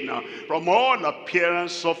 Abstain from all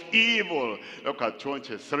appearance of evil. Look at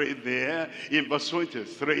 23 there. In verse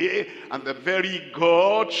 23, and the very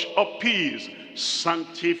God of peace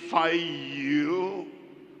sanctify you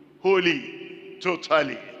wholly,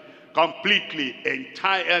 totally, completely,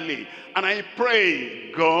 entirely. And I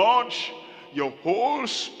pray, God, your whole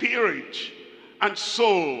spirit and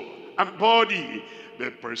soul and body be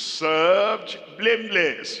preserved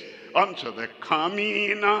blameless unto the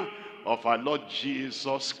coming of our Lord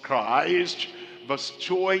Jesus Christ. Verse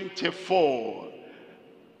 24,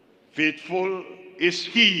 faithful is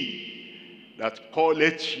he that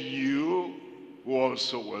calleth you, who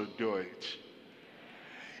also will do it.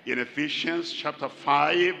 In Ephesians chapter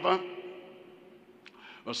 5,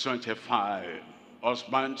 verse 25,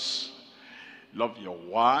 husbands, love your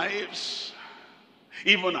wives,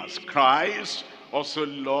 even as Christ also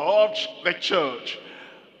loved the church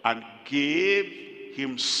and gave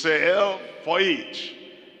himself for it.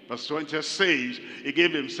 Verse 20 says, he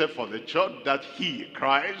gave himself for the church that he,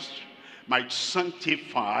 Christ, might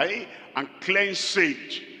sanctify and cleanse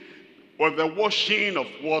it with the washing of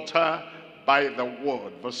water by the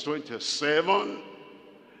word. Verse 27,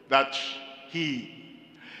 that he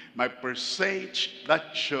might present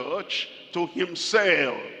that church to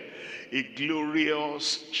himself, a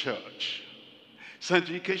glorious church.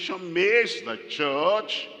 Sanctification makes the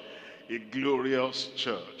church a glorious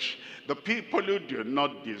church. The people who do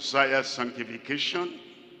not desire sanctification,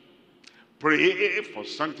 pray for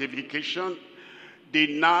sanctification,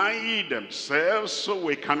 deny themselves so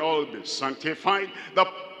we can all be sanctified. The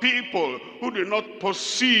people who do not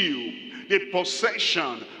pursue the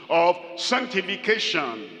possession of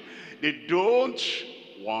sanctification, they don't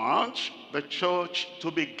want the church to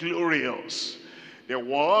be glorious. They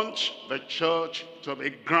want the church to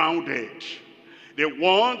be grounded. They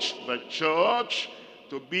want the church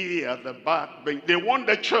to be at the back. They want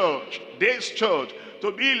the church, this church,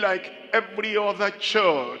 to be like every other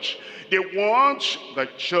church. They want the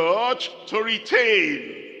church to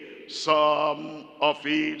retain some of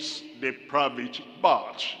its depravity.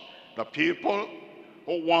 But the people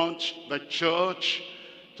who want the church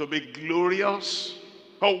to be glorious,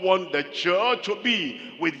 who want the church to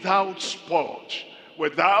be without spot,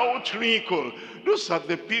 without wrinkle, those are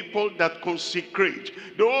the people that consecrate.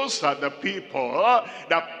 Those are the people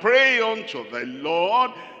that pray unto the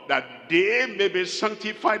Lord, that they may be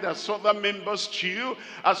sanctified as other members too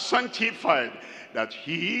are sanctified, that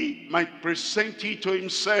he might present it to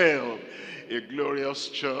himself, a glorious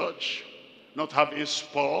church, not having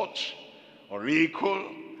spot or wrinkle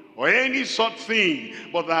or any such thing,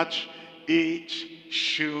 but that it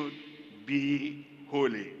should be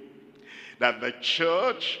holy. That the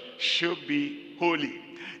church should be holy.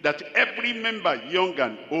 That every member, young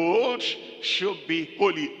and old, should be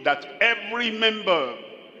holy. That every member,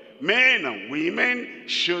 men and women,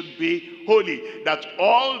 should be holy. That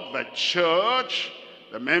all the church,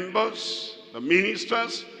 the members, the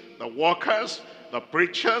ministers, the workers, the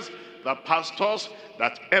preachers, the pastors,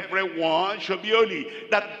 that everyone should be holy.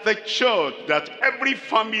 That the church, that every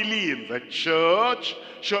family in the church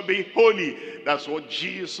should be holy. That's what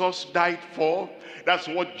Jesus died for. That's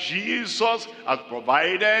what Jesus has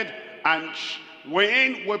provided. And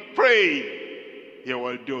when we pray, he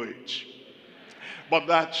will do it. But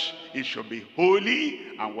that it should be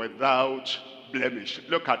holy and without blemish.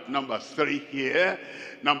 Look at number 3 here.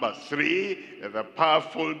 Number 3 is the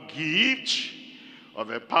powerful gift, or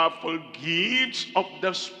the powerful gifts of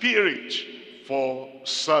the Spirit for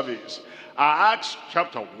service. Acts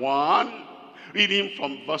chapter 1, reading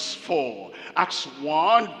from verse 4. Acts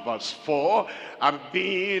 1 verse 4, and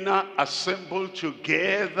being assembled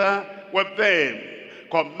together with them,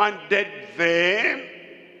 commanded them,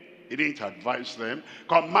 he didn't advise them,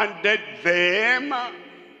 commanded them,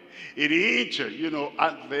 he didn't,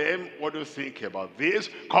 ask them, what do you think about this?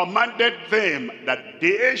 Commanded them that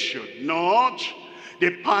they should not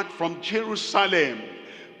depart from Jerusalem,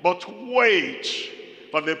 but wait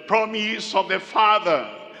for the promise of the Father,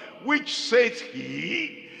 which saith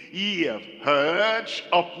he, ye have heard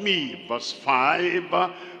of me. Verse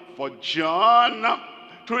 5, for John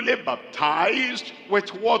truly baptized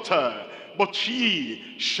with water, but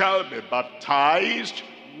ye shall be baptized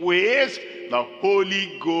with the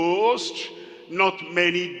Holy Ghost not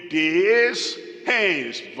many days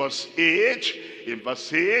hence. Verse 8, in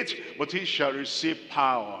verse 8, but he shall receive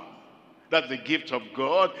power. That's the gift of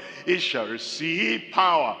God. He shall receive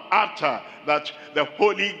power after that the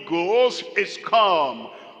Holy Ghost is come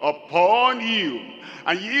upon you,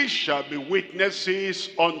 and ye shall be witnesses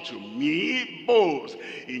unto me both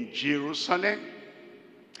in Jerusalem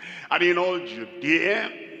and in all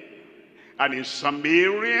Judea and in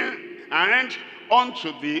Samaria and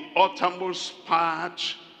unto the uttermost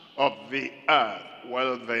part of the earth.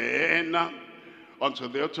 Well then, unto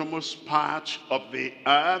the uttermost part of the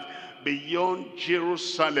earth, beyond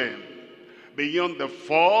Jerusalem, beyond the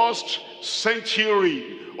first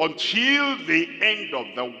century, until the end of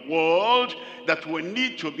the world, that we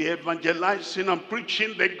need to be evangelizing and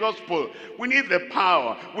preaching the gospel. We need the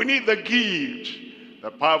power, we need the gift,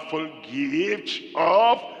 the powerful gift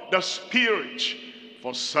of the Spirit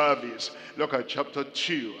for service. Look at chapter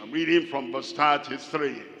 2. I'm reading from verse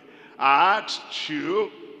 33. Acts 2,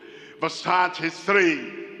 Verse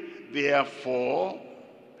 33, therefore,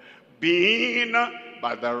 being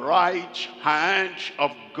by the right hand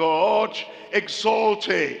of God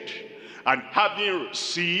exalted, and having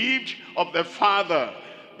received of the Father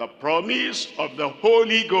the promise of the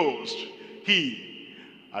Holy Ghost, he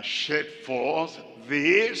has shed forth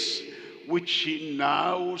this which ye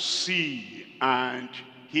now see and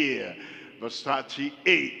hear. Verse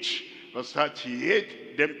 38. Verse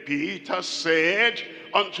 38, then Peter said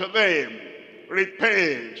unto them,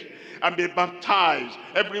 repent and be baptized,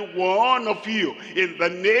 every one of you, in the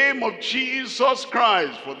name of Jesus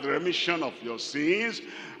Christ, for the remission of your sins,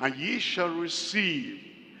 and ye shall receive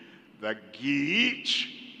the gift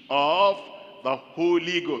of the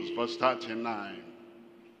Holy Ghost. Verse 39.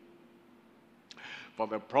 For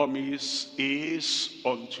the promise is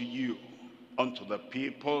unto you, unto the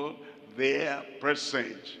people there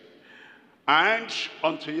present, and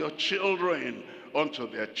unto your children, unto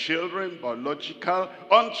their children, biological,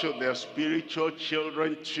 unto their spiritual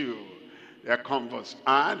children too. Their converts.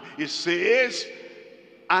 And it says,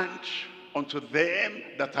 and unto them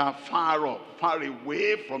that are far off, far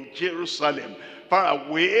away from Jerusalem, far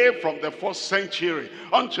away from the first century,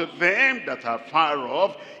 unto them that are far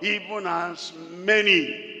off, even as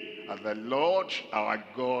many as the Lord our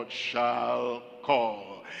God shall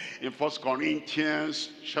call. In 1 Corinthians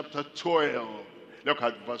chapter 12, look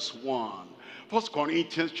at verse 1. 1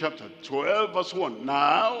 Corinthians chapter 12, verse 1.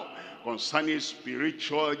 Now, concerning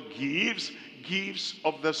spiritual gifts, gifts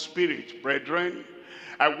of the Spirit, brethren,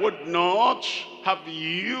 I would not have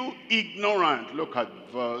you ignorant. Look at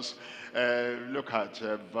verse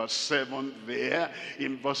 7 there.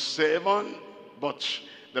 In verse 7, but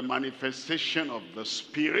the manifestation of the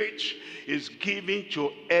Spirit is given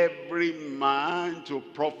to every man to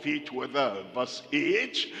profit withal. Verse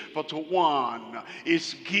 8, for to one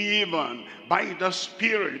is given by the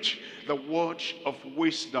Spirit the word of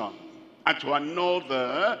wisdom, and to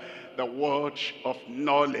another the word of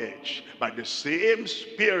knowledge by the same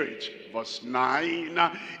Spirit. Verse 9,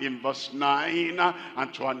 in verse 9,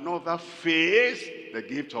 and to another faith, the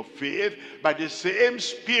gift of faith, by the same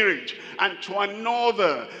Spirit, and to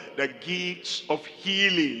another the gifts of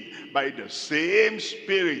healing by the same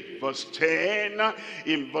Spirit. Verse 10,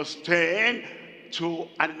 in verse 10, to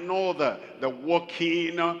another the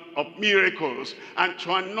working of miracles, and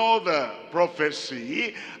to another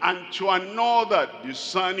prophecy, and to another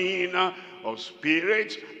discerning of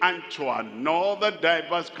spirits, and to another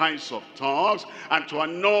diverse kinds of tongues, and to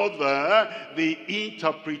another the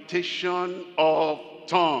interpretation of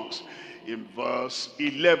tongues. In verse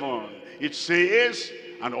 11 it says,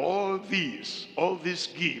 and all these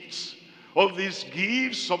gifts of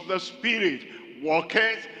the Spirit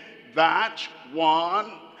worketh that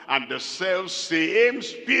one and the self-same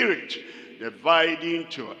Spirit, dividing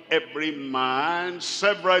to every man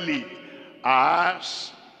severally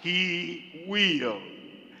as he will.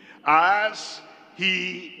 As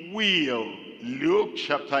he will. Luke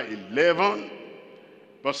chapter 11,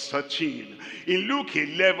 verse 13. In Luke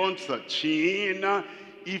 11, 13,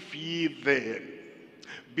 if ye then,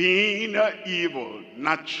 being evil,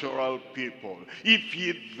 natural people, if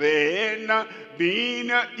ye then, being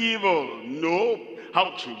evil, know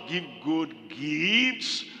how to give good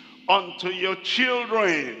gifts unto your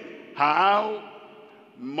children, how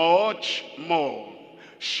much more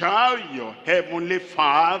shall your heavenly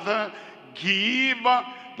Father give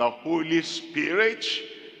the Holy Spirit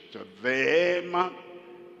to them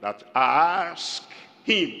that ask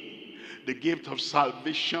him? The gift of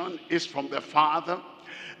salvation is from the Father.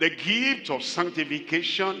 The gift of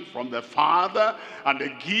sanctification from the Father, and the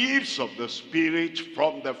gifts of the Spirit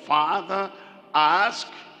from the Father. Ask,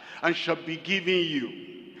 and shall be given you.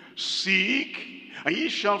 Seek, and ye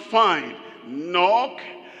shall find. Knock,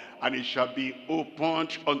 and it shall be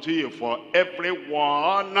opened unto you. For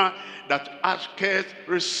everyone that asketh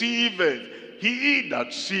receiveth. He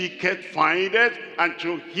that seeketh findeth, and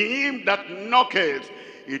to him that knocketh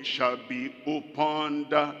it shall be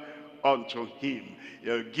opened unto him.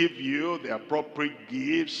 He'll give you the appropriate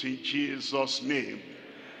gifts in Jesus' name.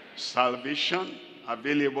 Salvation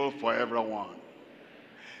available for everyone.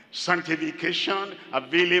 Sanctification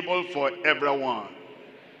available for everyone.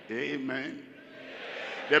 Amen.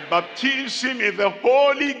 The baptism in the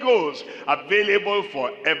Holy Ghost available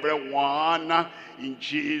for everyone in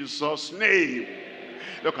Jesus' name.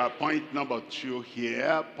 Look at point number 2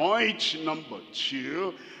 here. Point number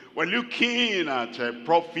 2. We're looking at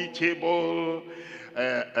profitable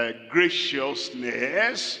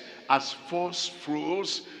graciousness as first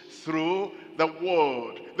fruits through the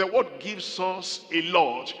word. The word gives us a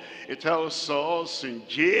lot. It tells us in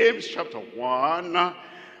James chapter 1,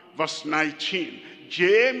 verse 19.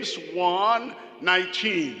 James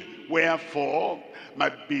 1:19. Wherefore, my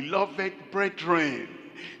beloved brethren,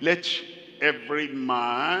 let every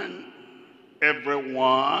man,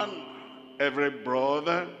 everyone, every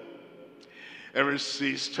brother, every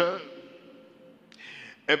sister,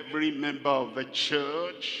 every member of the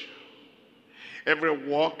church, every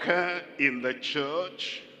worker in the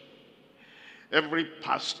church, every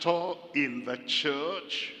pastor in the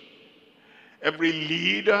church, every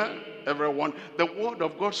leader, everyone. The word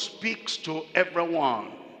of God speaks to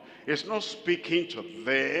everyone. It's not speaking to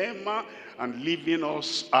them and leaving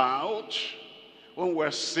us out. When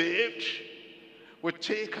we're saved, we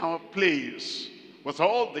take our place with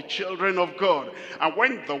all the children of God. And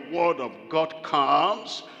when the word of God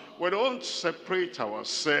comes, we don't separate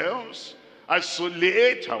ourselves,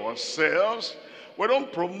 isolate ourselves. We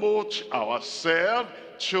don't promote ourselves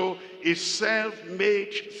to a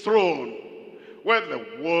self-made throne where the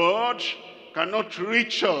word cannot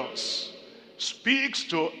reach us. Speaks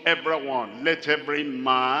to everyone. Let every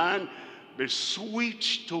man be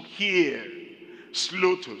sweet to hear,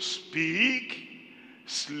 slow to speak,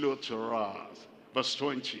 slow to wrath. Verse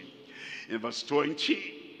 20. In verse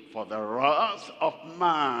 20, for the wrath of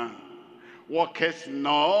man worketh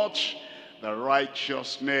not the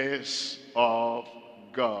righteousness of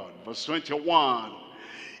God. Verse 21.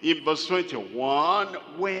 In verse 21,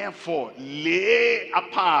 wherefore lay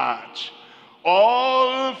apart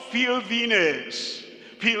all filthiness,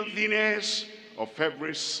 filthiness of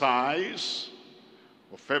every size,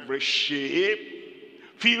 of every shape,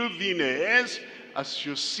 filthiness as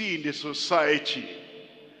you see in the society,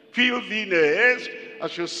 filthiness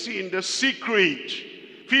as you see in the secret,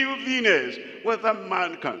 filthiness whether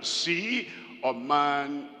man can see or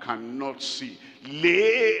man cannot see.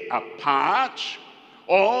 Lay apart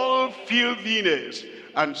all filthiness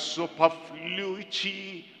and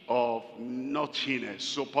superfluity of naughtiness.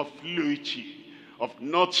 Superfluity of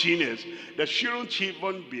naughtiness. There shouldn't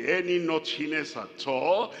even be any naughtiness at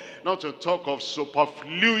all, not to talk of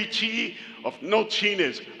superfluity of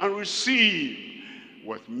naughtiness. And receive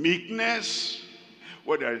with meekness.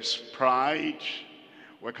 Where there is pride,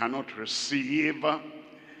 we cannot receive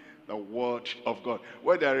the word of God.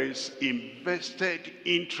 Where there is invested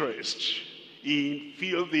interest in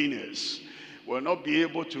filthiness, will not be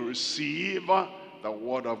able to receive the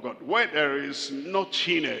word of God. Where there is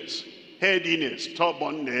naughtiness, headiness,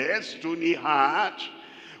 stubbornness, stony heart,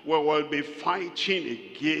 we will be fighting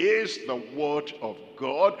against the word of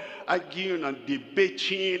God, arguing and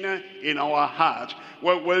debating in our heart.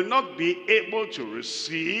 We will not be able to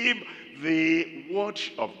receive the word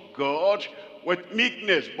of God with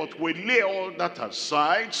meekness, but we lay all that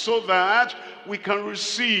aside so that we can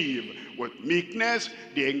receive with meekness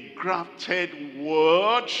the engrafted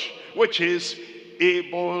word, which is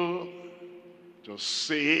able to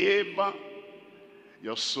save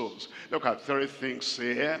your souls. Look at 3 things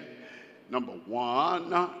here. Number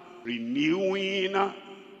 1, renewing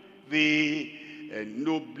the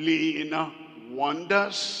ennobling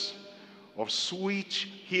wonders of sweet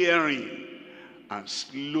hearing and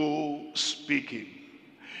slow speaking.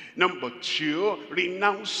 Number 2,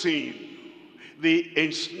 renouncing the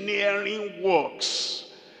ensnaring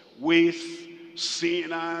works with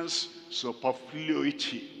sinners'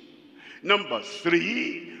 superfluity. Number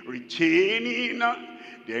 3, retaining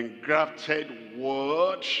the engrafted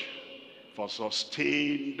word for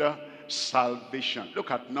sustained salvation.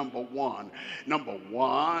 Look at number 1. Number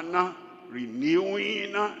 1,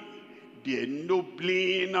 renewing the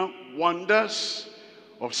ennobling wonders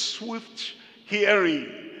of swift hearing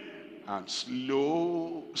and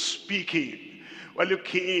slow speaking. We're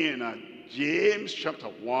looking at James chapter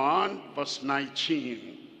 1 verse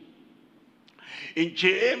 19. In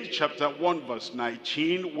James chapter 1 verse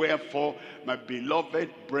 19, wherefore, my beloved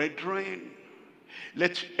brethren,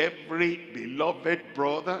 let every beloved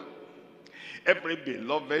brother, every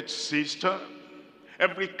beloved sister,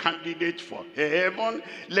 every candidate for heaven,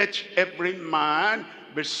 let every man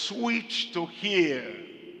be sweet to hear,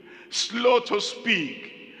 slow to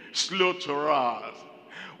speak, slow to wrath.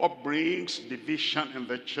 What brings division in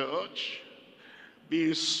the church?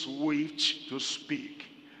 Being sweet to speak,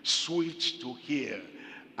 sweet to hear,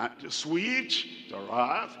 and sweet to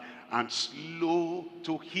wrath, and slow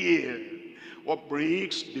to hear. What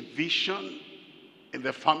brings division in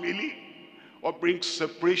the family? What brings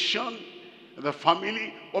separation in the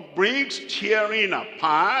family? What brings tearing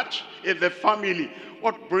apart in the family?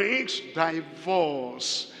 What brings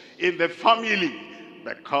divorce in the family?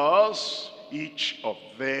 Because each of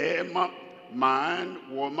them, man,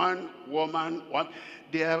 woman, woman, one,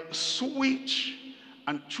 they are sweet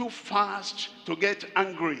and too fast to get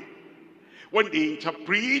angry. When they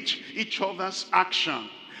interpret each other's action,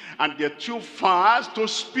 and they're too fast to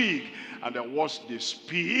speak, and the words they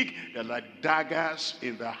speak, they're like daggers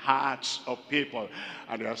in the hearts of people,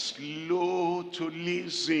 and they're slow to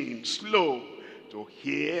listen, slow to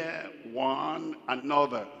hear one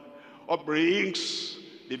another. What brings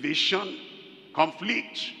division,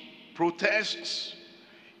 conflict, protests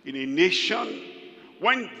in a nation?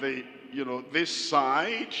 When this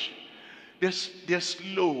side, they're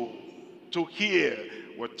slow to hear.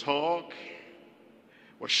 We talk,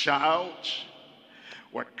 we shout,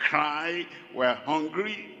 we cry, we're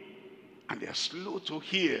hungry, and they're slow to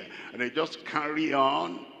hear, and they just carry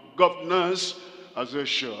on, governors as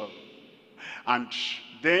usual. And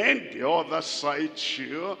then the other side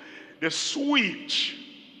too, they switch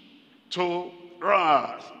to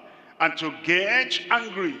wrath and to get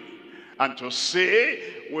angry and to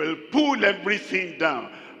say, we'll pull everything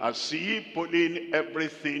down. As if pulling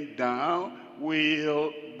everything down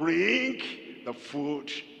will bring the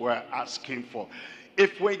food we're asking for.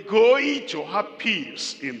 If we're going to have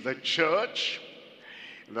peace in the church,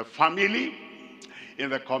 in the family, in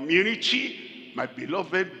the community, my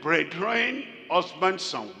beloved brethren,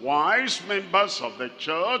 husbands and wives, members of the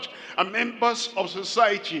church, and members of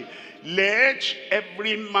society, let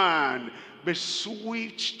every man be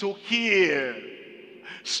swift to hear,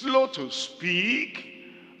 slow to speak,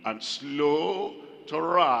 and slow to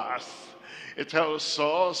wrath. It tells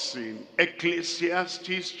us in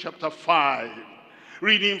Ecclesiastes chapter 5,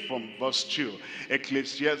 reading from verse 2.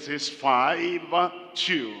 Ecclesiastes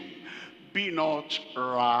 5:2. Be not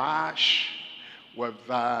rash with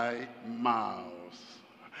thy mouth.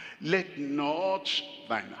 Let not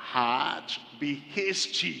thine heart be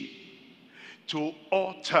hasty to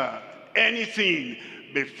utter anything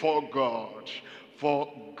before God.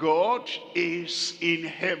 For God is in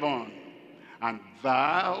heaven, and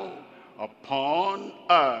thou upon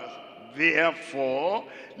earth. Therefore,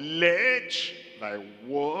 let thy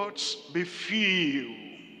words be few.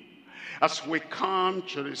 As we come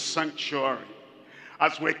to the sanctuary,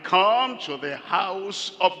 as we come to the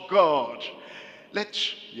house of God, let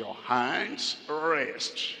your hands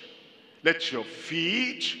rest. Let your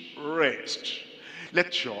feet rest.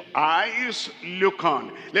 Let your eyes look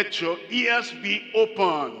on. Let your ears be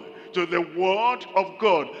open to the word of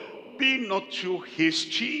God. Be not too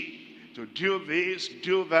hasty to do this,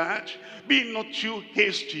 do that. Be not too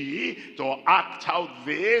hasty to act out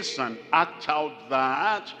this and act out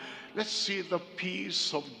that. Let's see the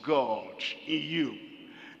peace of God in you,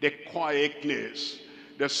 the quietness,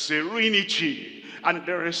 the serenity, and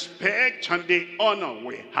the respect and the honor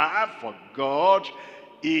we have for God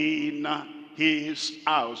in his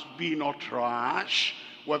house. Be not rash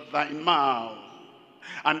with thy mouth,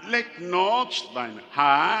 and let not thine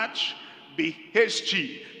heart be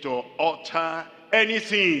hasty to utter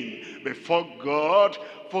anything before God,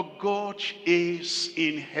 for God is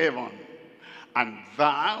in heaven, and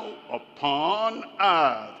thou upon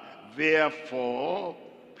earth. Therefore,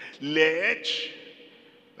 let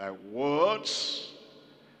thy words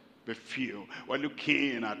be few. We're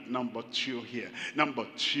looking at number 2 here. Number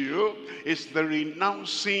 2 is the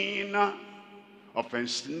renouncing of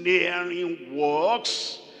ensnaring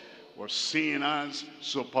works or sinners'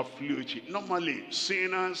 superfluity. Normally,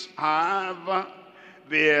 sinners have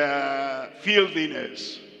their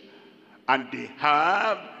filthiness and they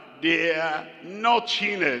have their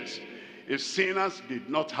naughtiness. If sinners did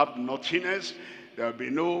not have naughtiness, there would be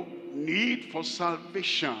no need for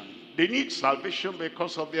salvation. They need salvation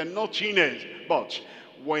because of their naughtiness. But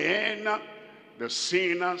when the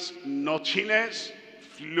sinner's naughtiness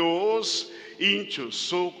flows into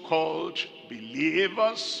so-called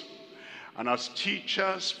believers, and as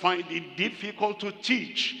teachers find it difficult to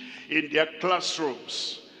teach in their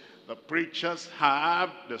classrooms, the preachers have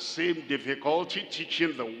the same difficulty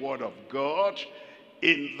teaching the word of God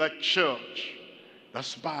in the church.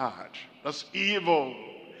 That's bad. That's evil.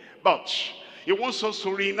 But he wants us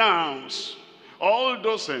to renounce all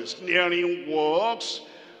those ensnaring works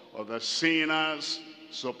of the sinner's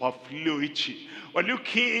superfluity. We're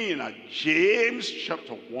looking at James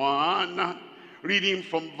chapter 1, reading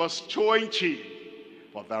from verse 20.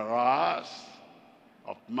 For the wrath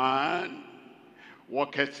of man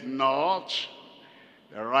worketh not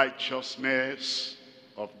the righteousness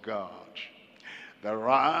of God. The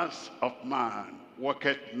wrath of man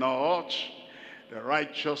worketh not the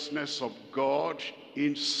righteousness of God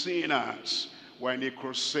in sinners. When a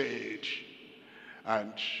crusade,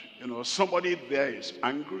 and somebody there is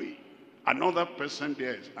angry, another person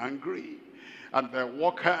there is angry, and the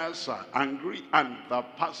workers are angry, and the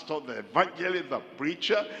pastor, the evangelist, the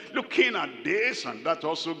preacher, looking at this, and that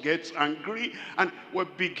also gets angry, and we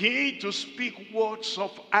begin to speak words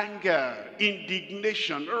of anger,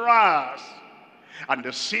 indignation, wrath. And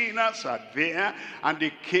the sinners are there, and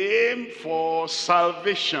they came for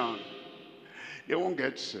salvation. They won't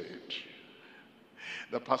get saved.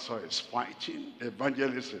 The pastor is fighting, the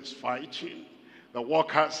evangelist is fighting, the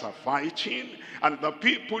workers are fighting, and the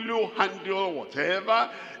people who handle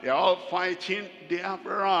whatever, they're all fighting. They have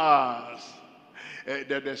wrath.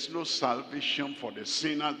 There's no salvation for the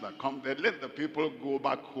sinners that come there. Let the people go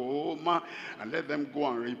back home and let them go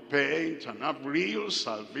and repent and have real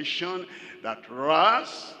salvation. That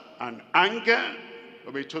wrath and anger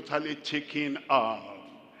will be totally taken off.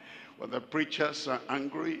 But the preachers are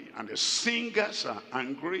angry, and the singers are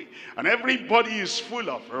angry, and everybody is full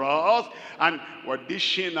of wrath, and we're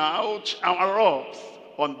dishing out our wrath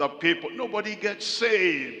on the people. Nobody gets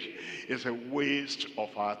saved. It's a waste of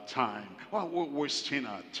our time. Why are we wasting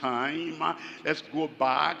our time? Let's go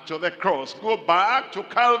back to the cross. Go back to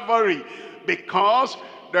Calvary. Because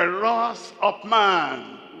the wrath of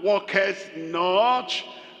man worketh not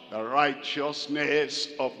the righteousness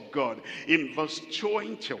of God. In verse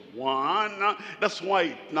 21, that's why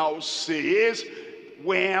it now says,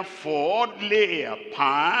 wherefore lay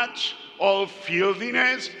apart all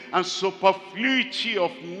filthiness and superfluity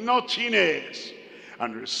of naughtiness,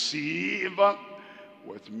 and receive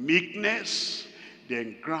with meekness the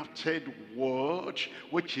engrafted word,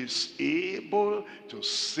 which is able to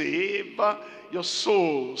save your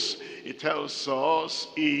souls. It tells us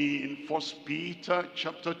in 1 Peter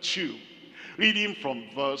chapter 2, reading from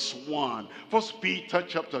verse 1. 1 Peter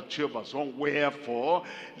chapter 2 verse 1, wherefore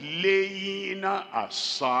laying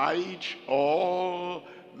aside all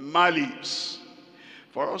malice.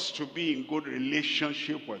 For us to be in good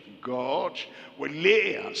relationship with God, we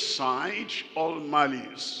lay aside all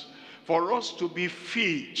malice. For us to be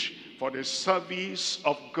fit for the service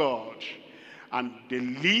of God, and the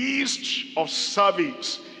least of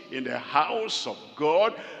service in the house of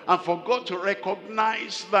God, and for God to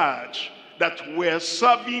recognize that we're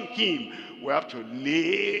serving him, we have to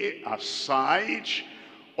lay aside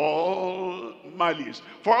all malice.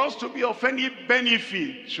 For us to be of any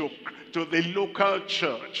benefit to the local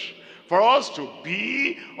church, for us to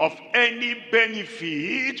be of any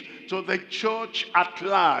benefit to the church at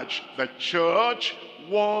large, the church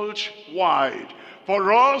worldwide,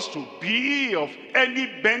 for us to be of any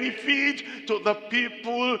benefit to the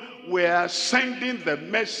people we are sending the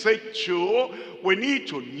message to, we need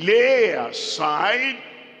to lay aside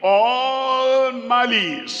all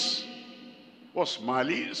malice. What's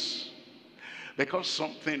malice? Because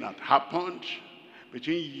something had happened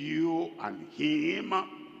between you and him,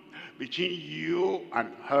 between you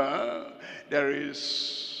and her. There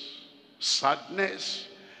is sadness.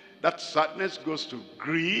 That sadness goes to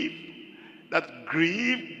grief. That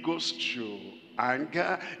grief goes to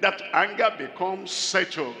anger. That anger becomes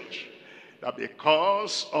settled. That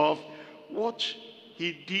because of what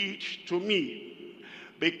he did to me,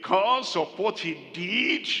 because of what he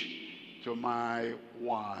did to my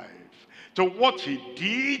wife, to what he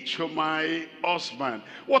did to my husband,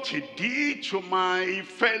 what he did to my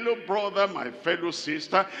fellow brother, my fellow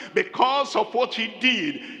sister, because of what he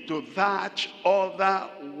did to that other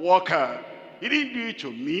worker. He didn't do it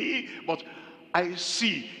to me, but I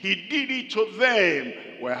see he did it to them.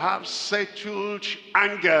 We have settled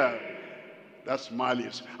anger. That's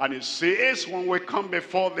malice. And it says when we come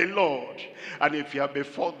before the Lord, and if you are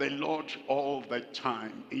before the Lord all the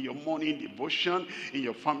time, in your morning devotion, in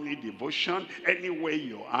your family devotion, anywhere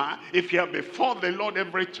you are, if you are before the Lord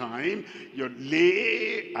every time, you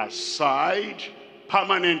lay aside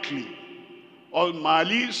permanently all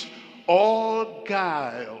malice, all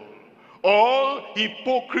guile, all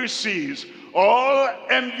hypocrisies, all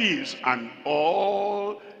envies, and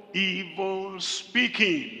all evil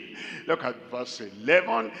speaking. Look at verse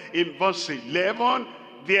 11. In verse 11,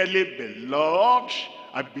 dearly beloved,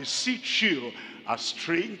 I beseech you, as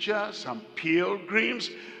strangers and pilgrims,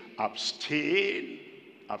 abstain.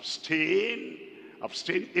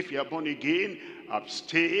 If you are born again,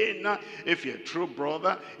 abstain. If you're a true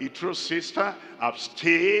brother, a true sister,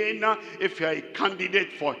 abstain. If you're a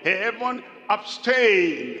candidate for heaven,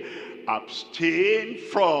 abstain. Abstain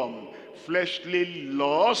from fleshly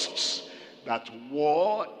lusts that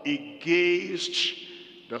war against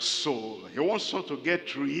the soul. He wants us to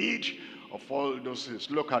get rid of all those things.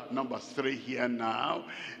 Look at number 3 here now.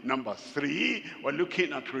 Number 3, we're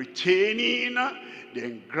looking at retaining the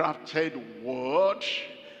engrafted word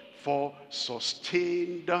for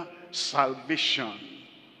sustained salvation.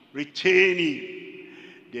 retaining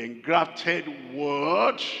the engrafted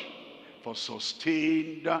word for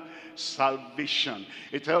sustained salvation.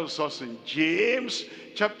 It tells us in James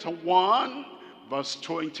chapter 1 verse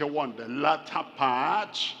 21, the latter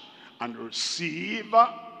part, and receive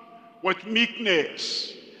with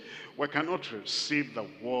meekness. We cannot receive the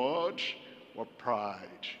word with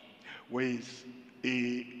pride, with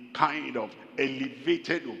a kind of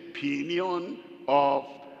elevated opinion of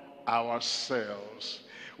ourselves.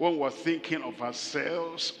 When we're thinking of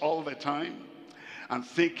ourselves all the time and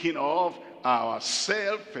thinking of our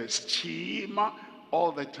self-esteem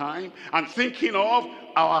all the time and thinking of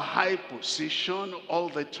our high position all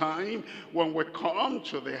the time, when we come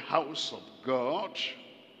to the house of God,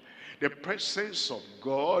 the presence of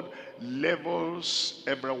God levels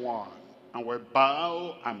everyone, and we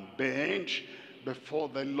bow and bend before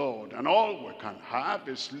the Lord, and all we can have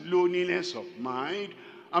is lowliness of mind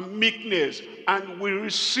and meekness, and we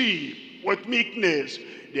receive with meekness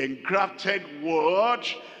the engrafted word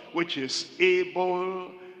which is able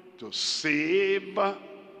to save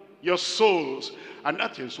your souls. And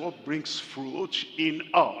that is what brings fruit in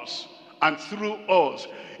us and through us.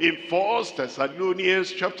 In 1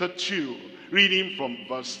 Thessalonians chapter 2, reading from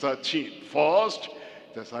verse 13. 1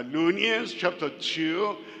 Thessalonians chapter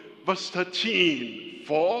 2, verse 13.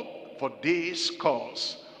 For this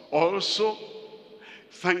cause also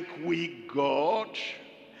thank we God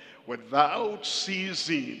without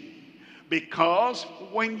ceasing, because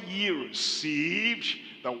when ye received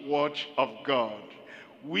the word of God,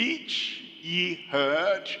 which ye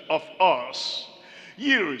heard of us,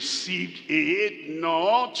 ye received it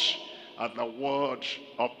not as the word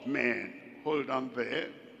of men. Hold on there.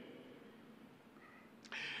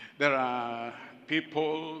 There are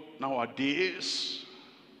people nowadays,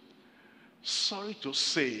 sorry to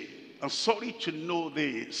say, and sorry to know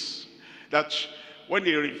this, that when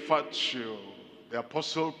they refer to the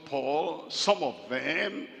Apostle Paul, some of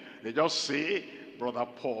them, they just say, Brother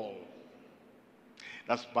Paul.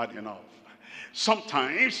 That's bad enough.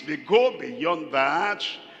 Sometimes they go beyond that.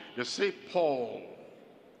 They say, Paul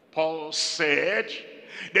said.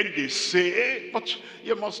 Then they say, but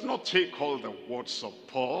you must not take all the words of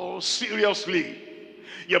Paul seriously.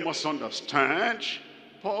 You must understand,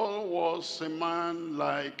 Paul was a man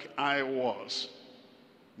like I was.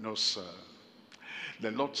 No, sir.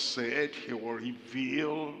 The Lord said he will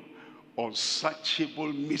reveal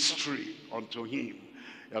unsearchable mystery unto him.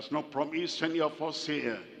 He has not promised any of us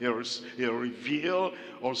here. He'll reveal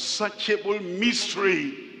unsearchable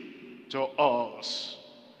mystery to us.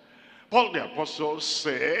 Paul the Apostle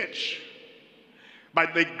said, by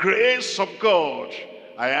the grace of God,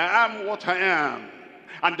 I am what I am.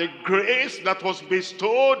 And the grace that was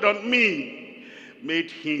bestowed on me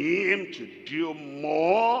made him to do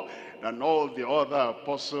more than all the other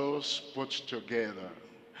apostles put together.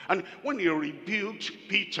 And when he rebuked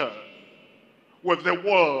Peter with the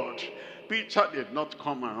word, Peter did not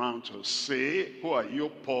come around to say, who are you,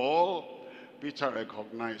 Paul? Peter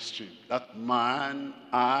recognized him. That man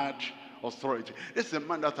had authority. This is a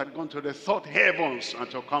man that had gone to the third heavens and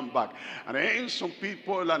to come back. And then some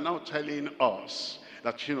people are now telling us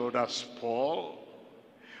that, that's Paul.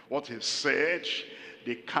 What he said,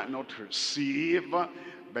 they cannot receive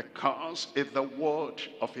because it's the word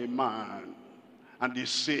of a man. And they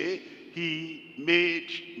say he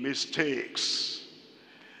made mistakes.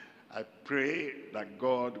 I pray that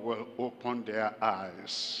God will open their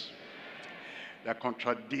eyes. They're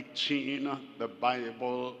contradicting the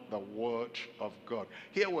Bible, the word of God.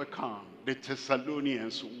 Here we come, the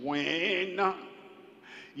Thessalonians, when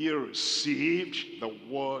ye received the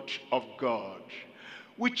word of God,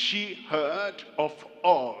 which ye heard of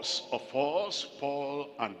us, Paul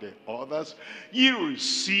and the others, ye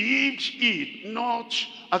received it not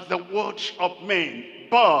as the word of men,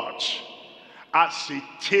 but as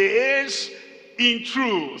it is in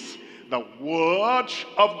truth, the word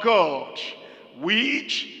of God,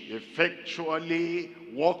 which effectually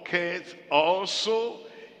worketh also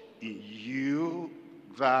in you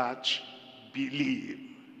that believe.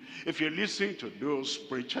 If you listen to those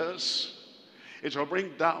preachers, it will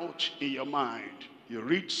bring doubt in your mind. You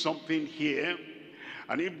read something here,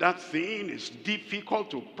 and if that thing is difficult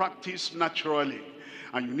to practice naturally,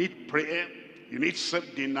 and you need prayer, you need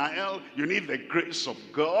self-denial, you need the grace of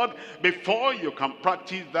God, before you can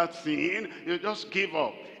practice that thing, you just give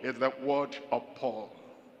up. It's the word of Paul.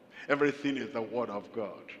 Everything is the word of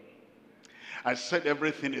God. I said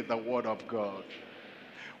everything is the word of God.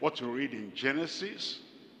 What you read in Genesis,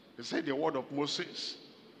 you say the word of Moses.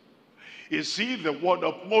 You see the word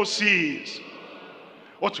of Moses.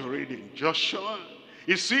 What you read in Joshua,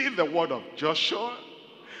 you see the word of Joshua.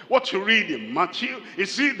 What you read in Matthew,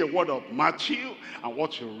 is it the word of Matthew? And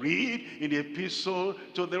what you read in the epistle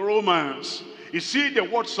to the Romans, is it the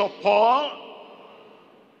words of Paul?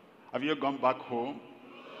 Have you gone back home?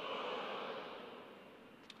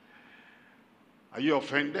 Are you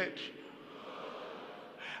offended?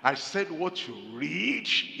 I said what you read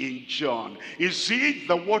in John. Is it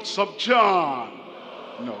the words of John?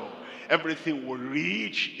 No. Everything we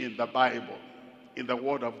read in the Bible, in the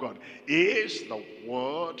Word of God, is the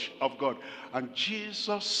Word of God. And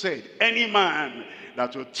Jesus said, any man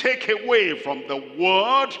that will take away from the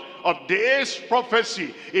word of this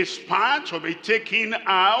prophecy, his part will be taken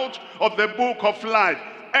out of the book of life.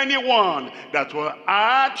 Anyone that will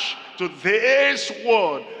add to this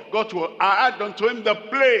word, God will add unto him the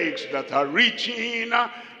plagues that are written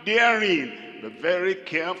therein. Be very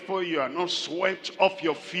careful you are not swept off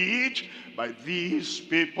your feet by these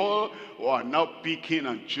people who are now picking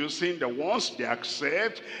and choosing the ones they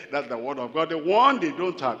accept, that's the word of God. The one they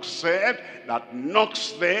don't accept, that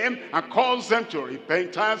knocks them and calls them to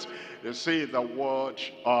repentance, they say the word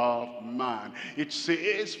of man. It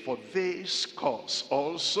says, for this cause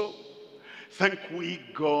also thank we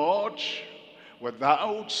God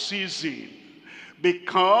without ceasing,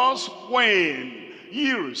 because when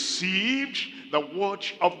ye received the word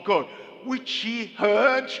of God, which ye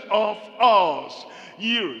heard of us,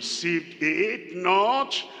 ye received it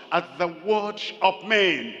not as the word of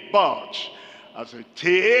men, but as it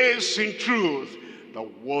is in truth the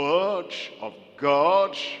word of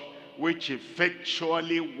God, which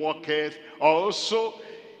effectually worketh also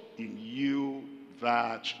in you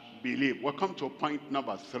that believe. We'll come to point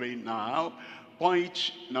number 3 now.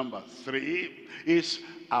 Point number 3 is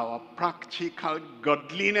our practical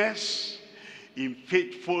godliness in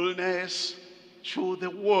faithfulness to the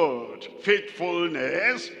word.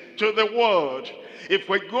 Faithfulness to the word. If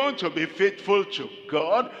we're going to be faithful to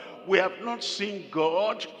God, we have not seen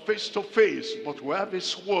God face to face, but we have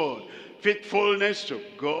his word. Faithfulness to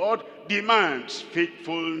God demands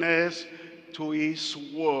faithfulness to his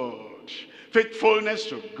word. Faithfulness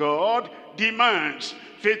to God demands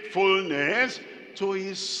faithfulness to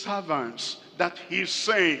his servants that he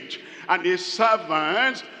sent. And his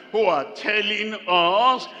servants who are telling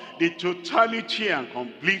us the totality and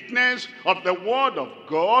completeness of the word of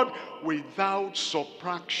God without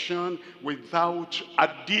subtraction, without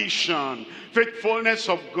addition. Faithfulness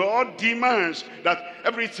of God demands that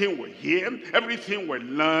everything we hear, everything we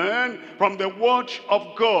learn from the word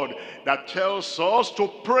of God that tells us to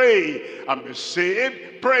pray and be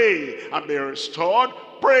saved, pray and be restored,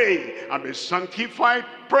 pray and be sanctified,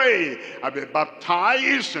 pray and be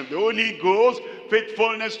baptized in the Holy Ghost.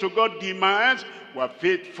 Faithfulness to God demands we're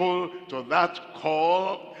faithful to that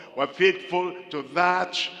call, we're faithful to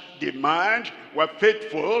that demand, we're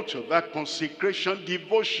faithful to that consecration,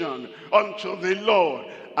 devotion unto the Lord.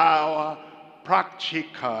 Our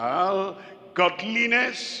practical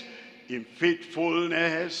godliness in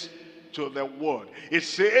faithfulness to the word. It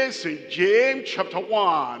says in James chapter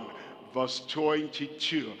 1 verse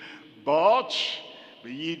 22, but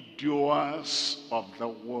be ye doers of the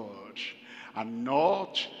word, and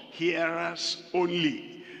not hearers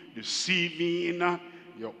only, deceiving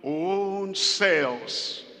your own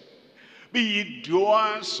selves. Be ye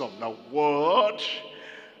doers of the word,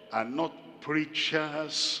 and not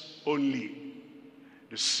preachers only,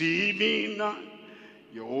 deceiving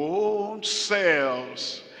your own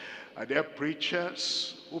selves. Are there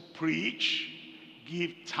preachers who preach,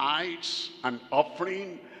 give tithes and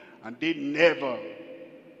offering, and they never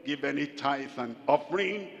give any tithe and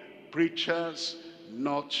offering? Preachers,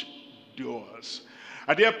 not doers.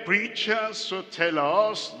 Are there preachers who tell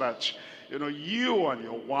us that, you and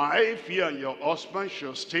your wife, you and your husband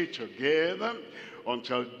should stay together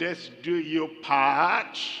until death do you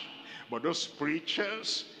part? But those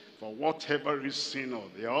preachers, for whatever reason or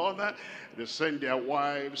the other, they send their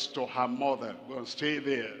wives to her mother. Go and stay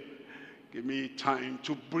there. Give me time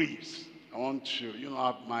to breathe. I want to,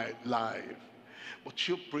 have my life. But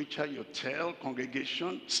you preacher, you tell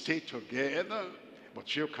congregation, stay together.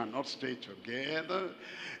 But you cannot stay together.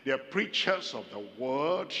 They are preachers of the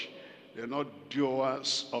word. They're not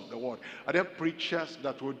doers of the word. Are there preachers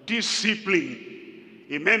that will discipline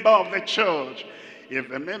a member of the church? If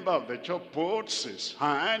a member of the church puts his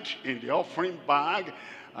hand in the offering bag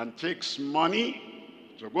and takes money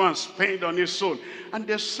to go and spend on his own, and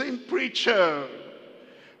the same preacher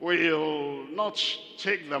will not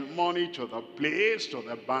take the money to the place, to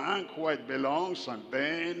the bank where it belongs, and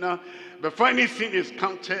then before anything is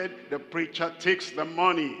counted, the preacher takes the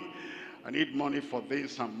money. I need money for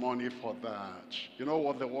this and money for that. You know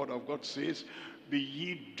what the word of God says? Be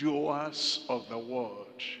ye doers of the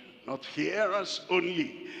word, not hearers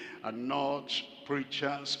only, and not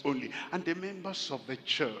preachers only. And the members of the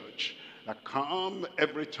church that come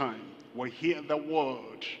every time will hear the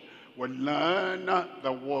word, will learn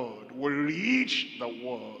the word, will read the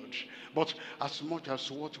word. But as much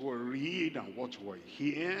as what we read and what we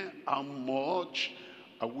hear, how much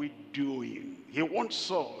are we doing? He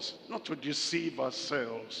wants us not to deceive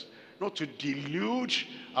ourselves, not to delude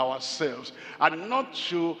ourselves, and not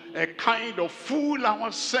to kind of fool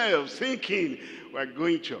ourselves thinking we're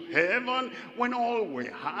going to heaven when all we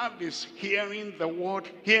have is hearing the word,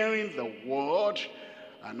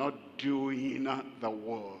 and not doing the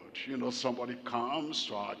word. You know, somebody comes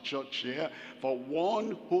to our church here for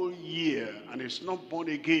 1 whole year and is not born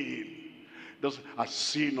again.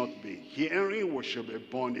 Has he not been hearing? We should be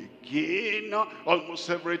born again almost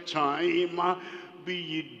every time. Be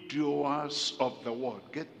ye doers of the word.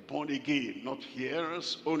 Get born again, not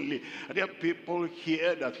hearers only. And there are people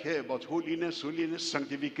here that hear about holiness,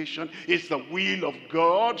 sanctification is the will of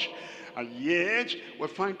God. And yet we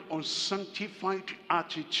find unsanctified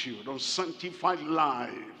attitude, unsanctified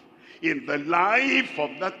life in the life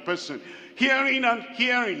of that person. Hearing and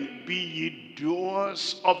hearing, be ye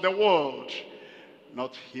doers of the word,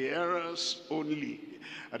 not hearers only.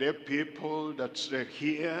 Are there people that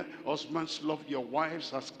hear, husbands, love your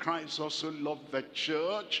wives as Christ also loved the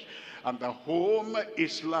church, and the home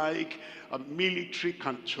is like a military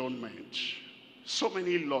cantonment. So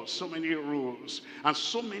many laws, so many rules, and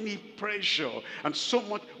so many pressure, and so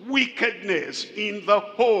much wickedness in the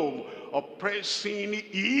home, oppressing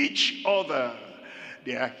each other.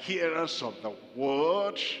 They are hearers of the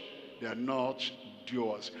word, they are not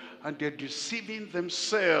doers. And they're deceiving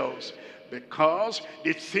themselves because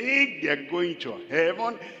they think they're going to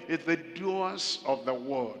heaven. It's the doers of the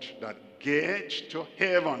word that get to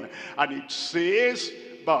heaven. And it says,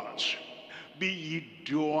 but be ye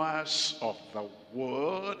doers of the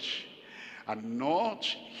word, and not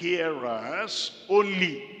hearers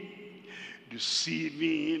only,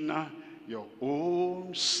 deceiving your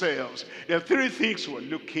own selves. There are 3 things we're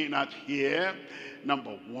looking at here.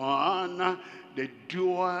 Number 1, the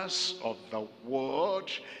doers of the word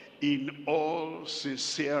in all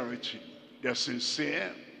sincerity. They're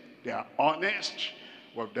sincere, they are honest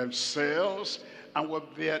with themselves and with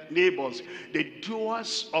their neighbors. The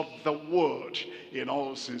doers of the word in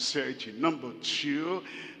all sincerity. Number 2,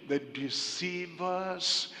 the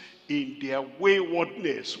deceivers in their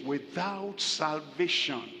waywardness without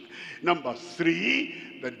salvation. Number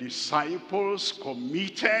 3, the disciples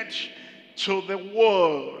committed to the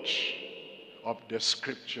word of the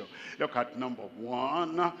scripture. Look at number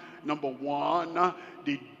 1. Number 1,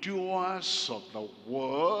 the doers of the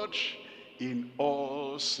word in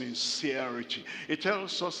all sincerity. It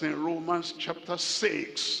tells us in Romans chapter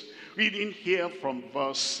 6, reading here from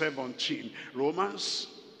verse 17. Romans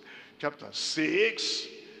chapter 6,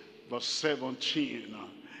 verse 17.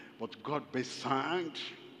 But God be thanked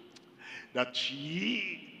that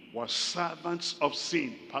ye were servants of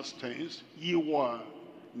sin. Past tense, ye were,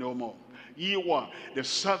 no more. Ye were the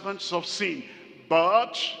servants of sin,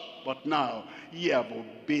 but now ye have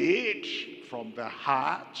obeyed from the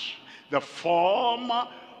heart the form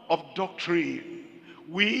of doctrine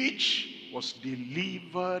which was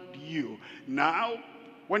delivered you. Now,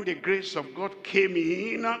 when the grace of God came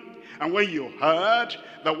in, and when you heard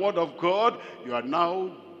the word of God, you are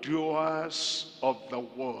now doers of the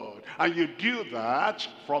word. And you do that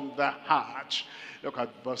from the heart. Look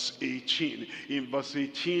at verse 18. In verse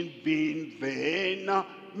 18, being then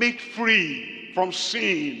made free from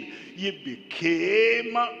sin, ye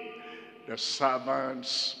became the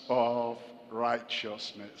servants of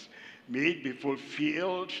righteousness. May it be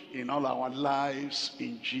fulfilled in all our lives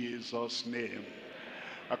in Jesus' name.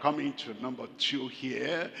 We're coming to number 2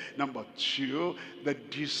 here. Number 2, the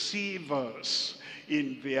deceivers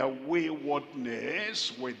in their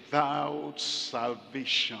waywardness without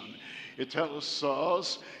salvation. It tells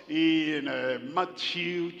us in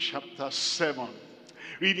Matthew chapter 7,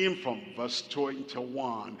 reading from verse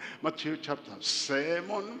 21. Matthew chapter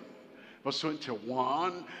 7, verse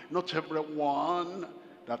 21. Not everyone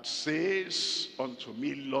that says unto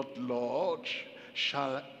me, Lord, Lord,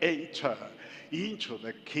 shall enter into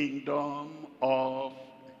the kingdom of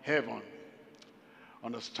heaven.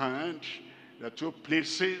 Understand, there are 2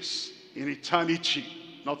 places in eternity,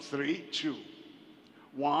 not 3, 2.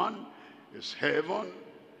 One is heaven,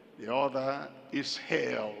 the other is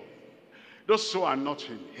hell. Those who are not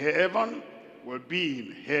in heaven will be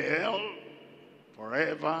in hell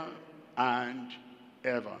forever and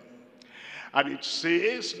ever. And it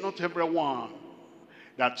says, not everyone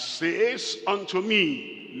that says unto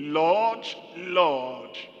me, Lord,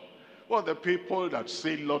 Lord. Well, the people that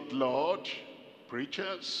say, Lord, Lord,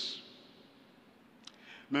 preachers,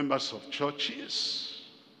 members of churches,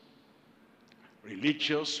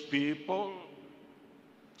 religious people,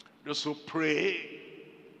 those who pray,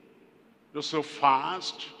 those who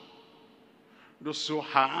fast, those who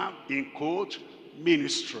have, in quote,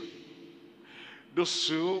 ministry, those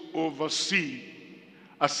who oversee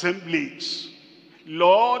assemblies,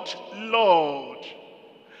 Lord, Lord,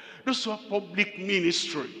 those who have public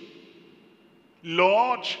ministry,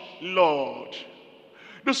 Lord, Lord,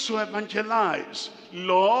 those who evangelize,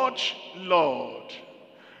 Lord, Lord,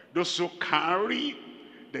 those who carry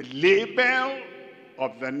the label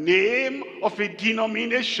of the name of a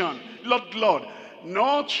denomination, Lord, Lord.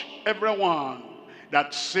 Not everyone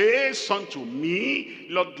that says unto me,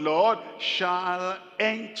 Lord, Lord, shall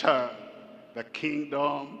enter the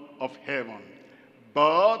kingdom of heaven,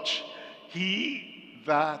 but he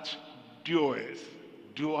that doeth,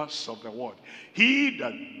 doers of the word, he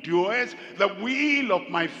that doeth the will of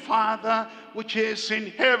my Father which is in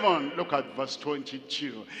heaven. Look at verse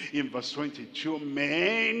 22. In verse 22,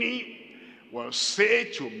 many will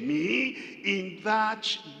say to me in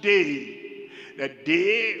that day, the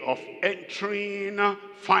day of entering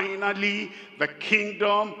finally the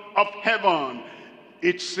kingdom of heaven.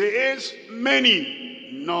 It says many,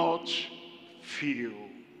 not few,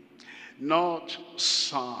 not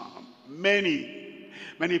some.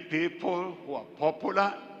 Many people who are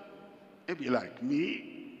popular, maybe like me,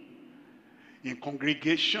 in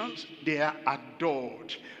congregations, they are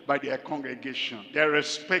adored by their congregation. They are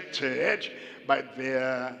respected by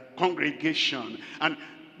their congregation. And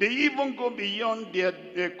they even go beyond their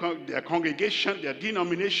congregation, their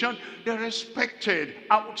denomination. They're respected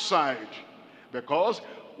outside. Because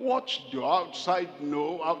what do outside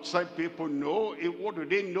people know? What do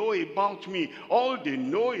they know about me? All they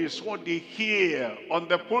know is what they hear on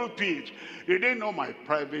the pulpit. Do they know my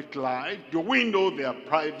private life? Do we know their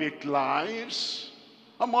private lives?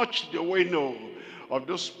 How much do we know of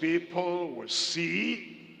those people we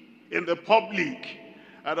see in the public?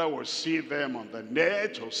 Either we'll see them on the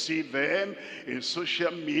net or see them in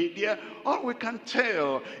social media. All we can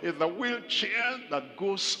tell is the wheelchair that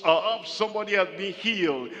goes up, somebody has been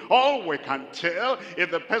healed. All we can tell is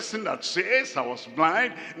the person that says, I was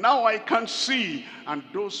blind, now I can see. And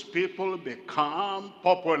those people become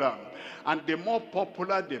popular. And the more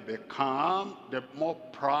popular they become, the more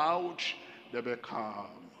proud they become.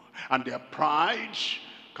 And their pride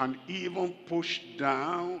can even push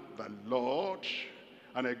down the Lord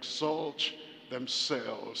and exalt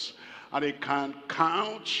themselves, and they can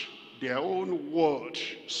count their own word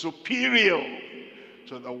superior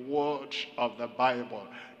to the word of the Bible.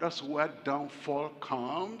 That's where downfall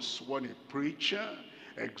comes, when a preacher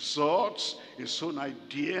exalts his own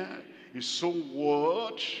idea, his own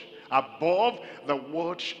word above the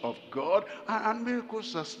word of God, and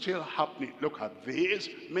miracles are still happening. Look at this.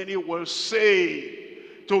 Many will say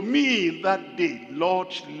to me in that day,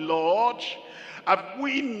 Lord, Lord, have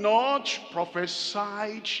we not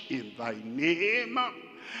prophesied in thy name?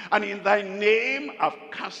 And in thy name have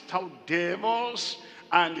cast out devils,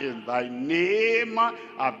 and in thy name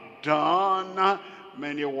have done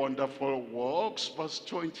many wonderful works. Verse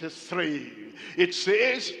 23, it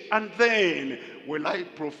says, and then will I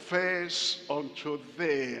profess unto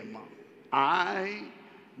them, I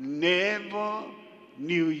never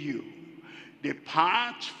knew you.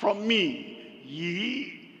 Depart from me,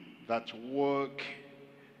 ye that work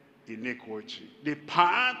iniquity.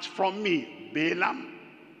 Depart from me. Balaam,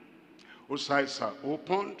 whose eyes are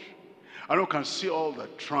opened, and who can see all the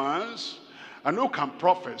trance, and who can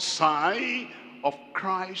prophesy of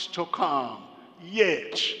Christ to come.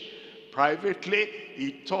 Yet, privately,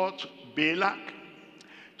 he taught Balak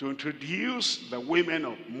to introduce the women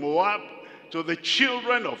of Moab to the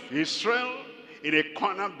children of Israel in a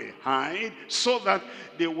corner behind, so that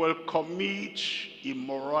they will commit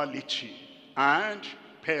immorality and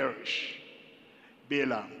perish.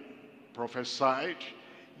 Balaam prophesied,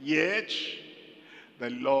 yet the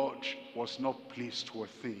Lord was not pleased with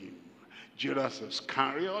him. Judas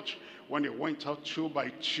Iscariot, when he went out 2 by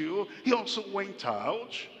 2, he also went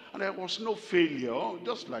out, and there was no failure.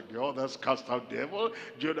 Just like the others cast out devil,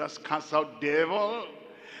 Judas cast out devil.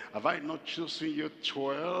 Have I not chosen you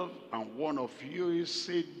 12, and one of you is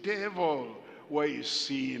a devil? Where you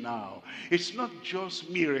see now, it's not just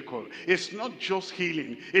miracle, it's not just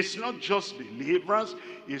healing, it's not just deliverance,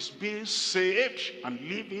 it's being saved and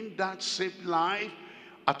living that saved life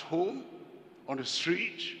at home, on the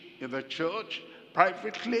street, in the church,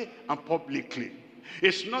 privately and publicly.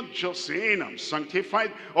 It's not just saying I'm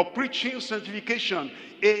sanctified or preaching sanctification.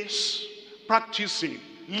 It's practicing,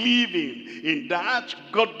 living in that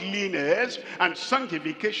godliness and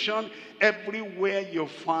sanctification everywhere you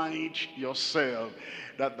find yourself.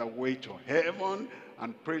 That's the way to heaven,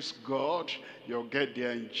 and praise God, you'll get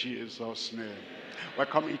there in Jesus' name. We're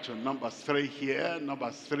coming to number 3 here.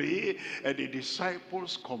 Number 3, and the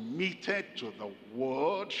disciples committed to the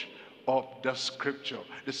word of the scripture.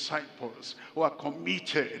 Disciples who are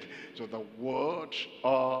committed to the word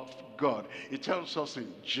of God. It tells us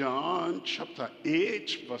in John chapter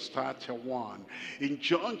 8 verse 31. In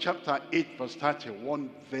John chapter 8 verse 31,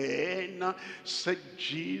 then said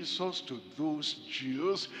Jesus to those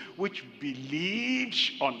Jews which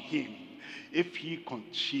believed on him, if ye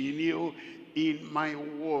continue in my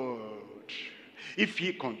word, if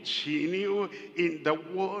ye continue in the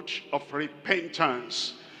word of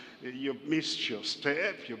repentance. You've missed your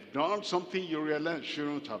step, you've done something you realize you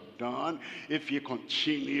shouldn't have done. If you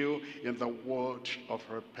continue in the word of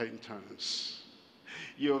repentance,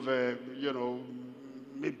 you've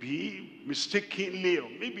maybe mistakenly or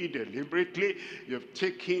maybe deliberately, you've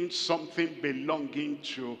taken something belonging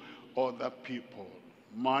to other people,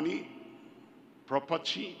 money,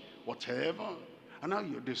 property, whatever, and now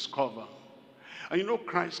you discover, and you know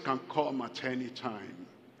Christ can come at any time.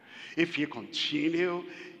 If you continue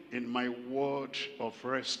in my word of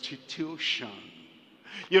restitution,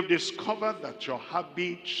 you've discovered that your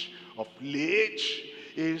habit of late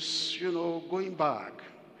is, going back.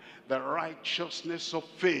 The righteousness of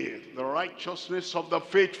faith, the righteousness of the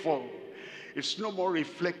faithful, is no more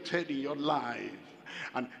reflected in your life.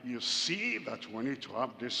 And you see that we need to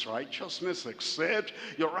have this righteousness, except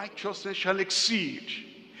your righteousness shall exceed.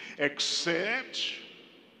 Except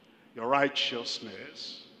your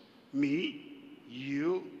righteousness, me,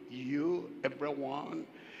 you, everyone,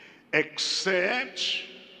 except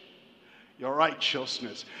your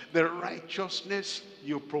righteousness, the righteousness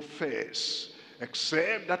you profess,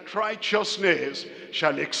 except that righteousness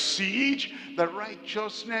shall exceed the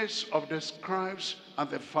righteousness of the scribes and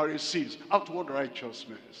the Pharisees. Outward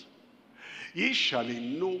righteousness. Ye shall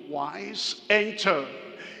in no wise enter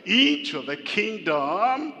into the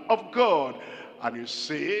kingdom of God. And it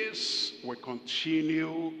says, we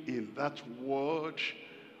continue in that word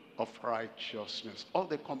of righteousness. All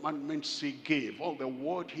the commandments he gave, all the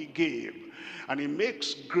word he gave. And he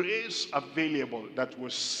makes grace available, that we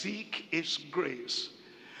seek his grace.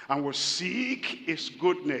 And we seek his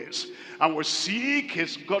goodness. And we seek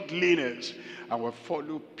his godliness. And we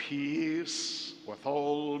follow peace with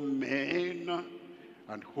all men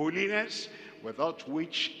and holiness, without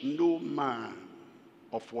which no man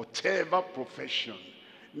of whatever profession,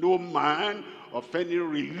 no man of any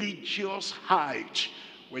religious height,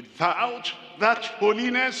 without that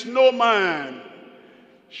holiness, no man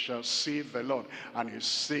shall see the Lord. And he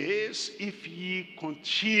says, if ye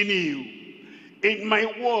continue in my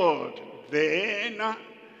word, then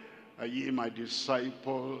are ye my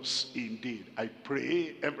disciples indeed. I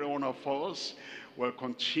pray every one of us will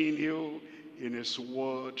continue in his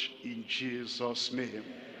word in Jesus' name.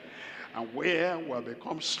 And where we'll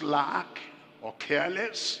become slack or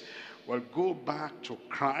careless, we'll go back to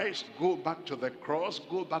Christ, go back to the cross,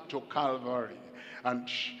 go back to Calvary, and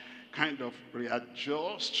kind of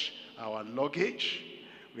readjust our luggage,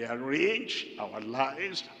 rearrange our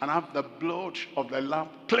lives, and have the blood of the Lamb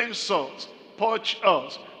cleanse us, purge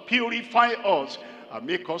us, purify us, and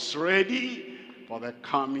make us ready for the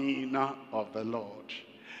coming of the Lord.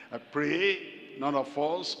 I pray none of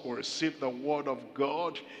us will receive the word of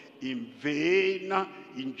God in vain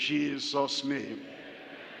in Jesus' name.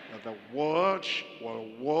 That the word will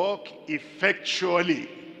work effectually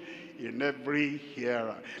in every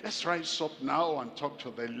hearer. Let's rise up now and talk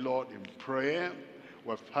to the Lord in prayer.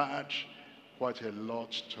 We've had quite a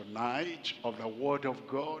lot tonight of the word of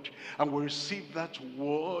God, and we receive that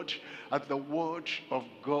word as the word of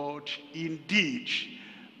God indeed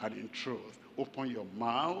and in truth. Open your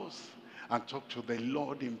mouth and talk to the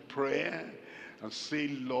Lord in prayer and say,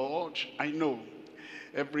 Lord, I know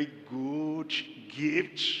every good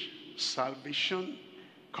gift, salvation,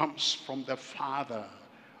 comes from the Father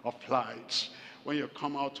of lights. When you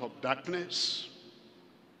come out of darkness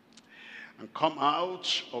and come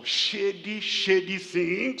out of shady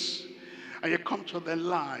things, and you come to the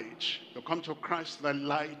light, you come to Christ, the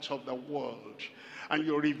light of the world, and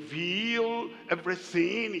you reveal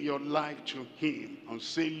everything in your life to him and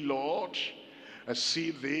say, Lord, I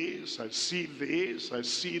see this, I see this, I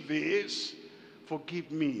see this.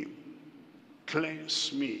 Forgive me,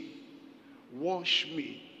 cleanse me, wash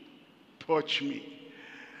me, purge me,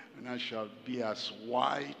 and I shall be as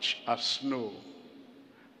white as snow.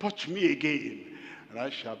 Purge me again, and I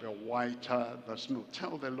shall be whiter than snow.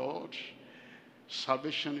 Tell the Lord,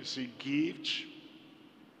 salvation is a gift.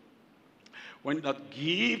 When that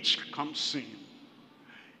gift comes in,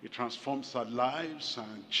 it transforms our lives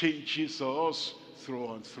and changes us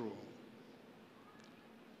through and through.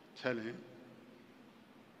 Tell him.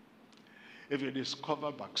 If you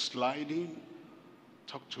discover backsliding,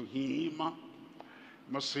 talk to him.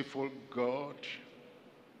 Merciful God,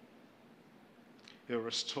 he'll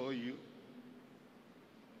restore you,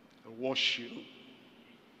 he'll wash you,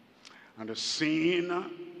 and the sin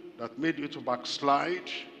that made you to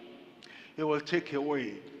backslide, he will take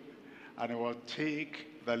away, and he will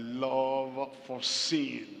take the love for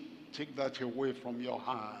sin, take that away from your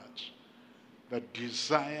heart. The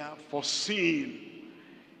desire for sin,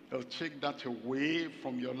 he'll take that away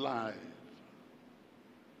from your life.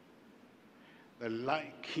 The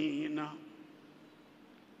liking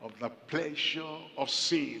of the pleasure of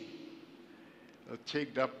sin, he'll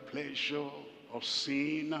take that pleasure of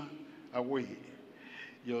sin away.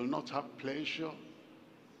 You'll not have pleasure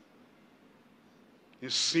in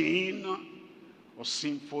sin or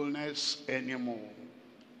sinfulness anymore.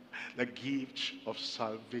 The gift of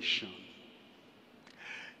salvation.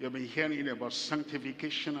 You've been hearing about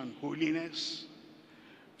sanctification and holiness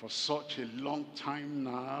for such a long time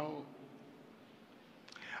now.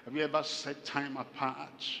 Have you ever set time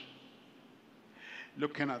apart,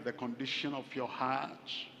 looking at the condition of your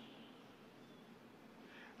heart,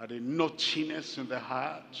 at the naughtiness in the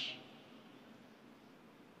heart,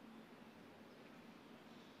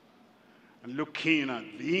 and looking at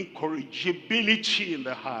the incorrigibility in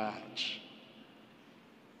the heart?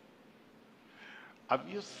 Have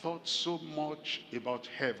you thought so much about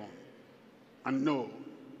heaven and know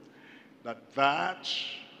that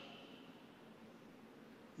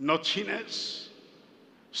naughtiness,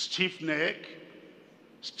 stiff neck,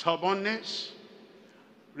 stubbornness,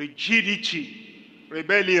 rigidity,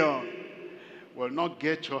 rebellion will not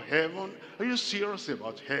get to heaven? Are you serious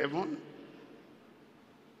about heaven?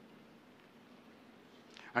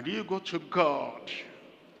 And you go to God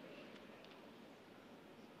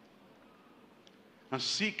and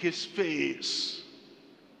seek his face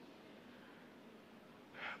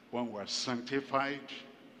when we're sanctified.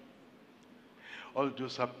 All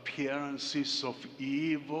those appearances of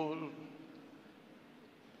evil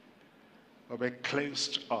will be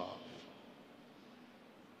cleansed off.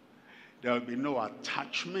 There will be no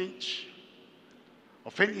attachment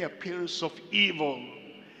of any appearance of evil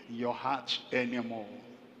in your heart anymore.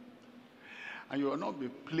 And you will not be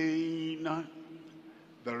playing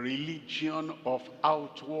the religion of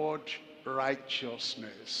outward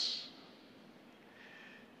righteousness.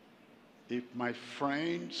 If my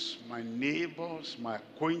friends, my neighbors, my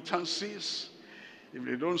acquaintances, if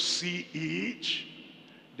they don't see it,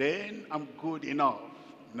 then I'm good enough.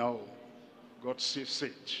 No, God sees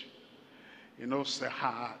it. He knows the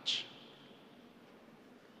heart.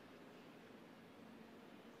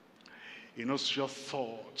 He knows your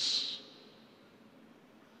thoughts.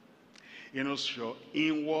 He knows your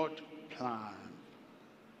inward plan.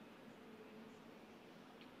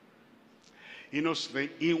 He knows the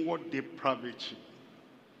inward depravity.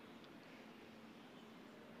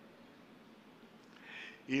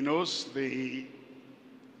 He knows the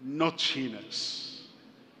naughtiness.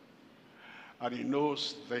 And he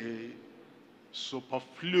knows the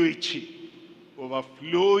superfluity,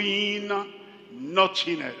 overflowing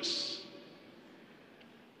naughtiness.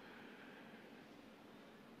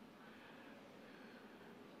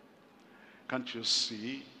 Can't you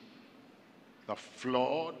see the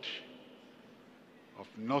flood of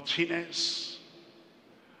naughtiness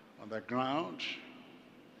on the ground?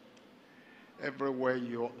 Everywhere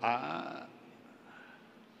you are,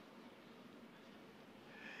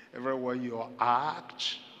 everywhere you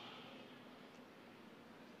act,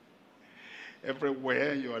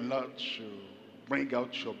 everywhere you're allowed to bring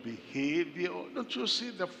out your behavior, don't you see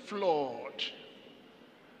the flood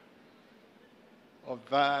of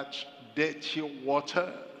that dirty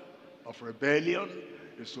water of rebellion,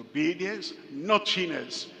 disobedience,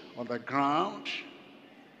 naughtiness on the ground?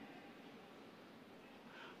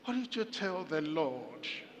 What did you tell the Lord?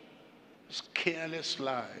 It's careless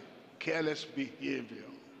life, careless behavior,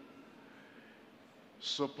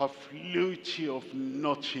 superfluity of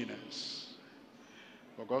naughtiness.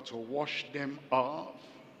 For God to wash them off.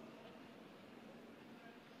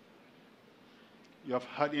 You have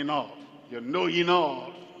had enough. You know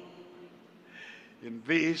enough. In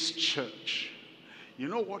this church, you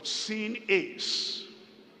know what sin is.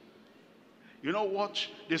 You know what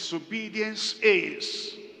disobedience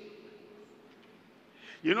is.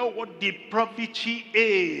 You know what depravity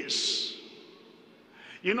is.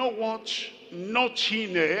 You know what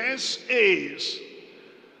naughtiness is.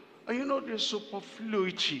 And you know the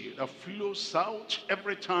superfluity that flows out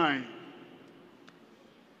every time.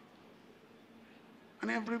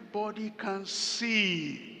 And everybody can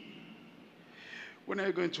see. When are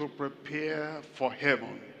you going to prepare for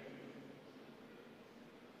heaven?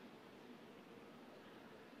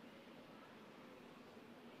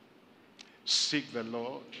 Seek the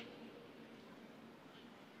Lord.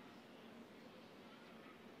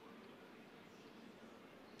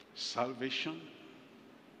 Salvation,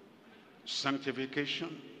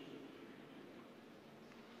 sanctification,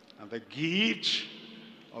 and the gift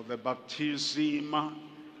of the baptism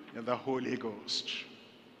in the Holy Ghost.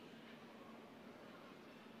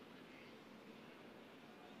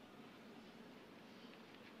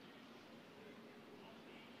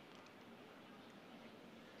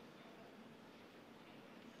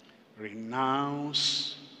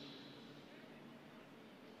 Renounce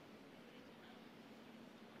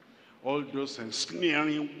all those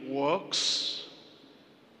ensnaring works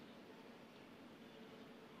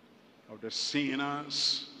of the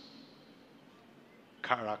sinner's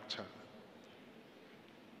character,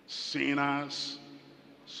 sinner's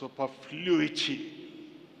superfluity,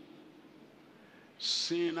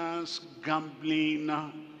 sinners gambling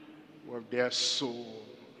with their soul.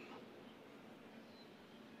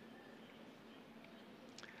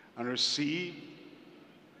 And receive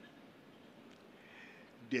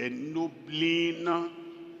the ennobling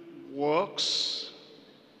works,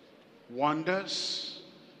 wonders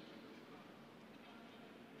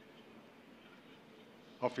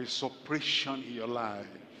of his operation in your life.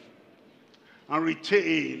 And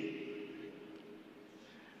retain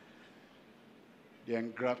the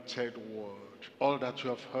engrafted word. All that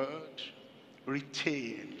you have heard,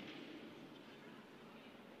 retain.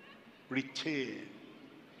 Retain.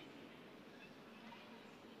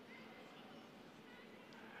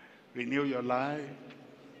 Renew your life.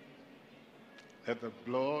 Let the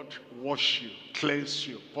blood wash you, cleanse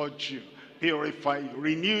you, purge you, purify you,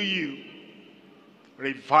 renew you,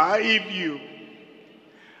 revive you,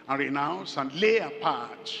 and renounce and lay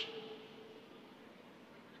apart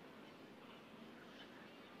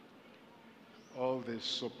all the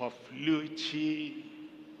superfluity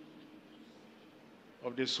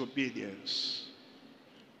of disobedience.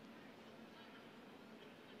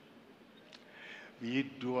 Be ye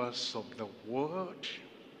doers of the word,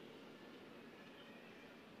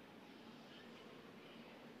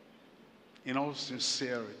 in all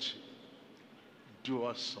sincerity,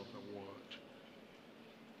 doers of the word.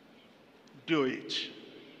 Do it.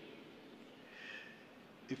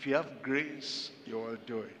 If you have grace, you will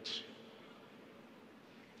do it.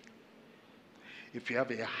 If you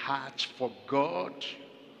have a heart for God,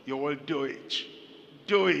 you will do it.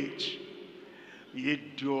 Do it. Ye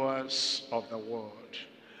doers of the word,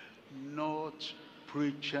 not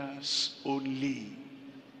preachers only,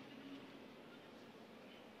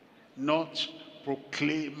 not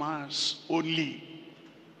proclaimers only,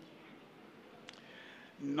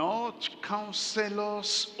 not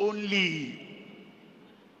counselors only,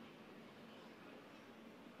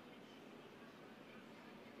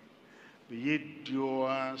 be ye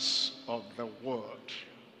doers of the word,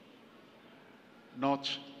 not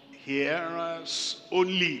hearers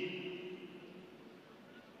only.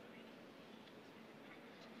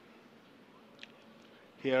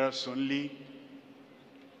 Hearers only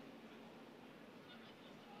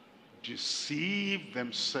deceive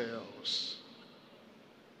themselves.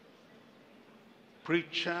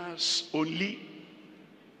 Preachers only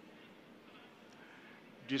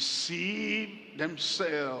deceive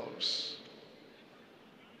themselves.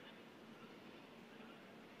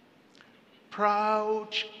 Proud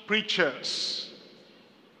preachers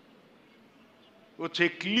who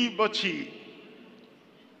take liberty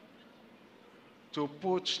to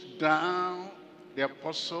put down the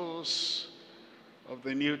apostles of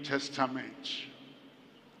the New Testament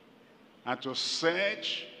and to set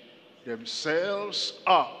themselves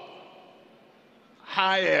up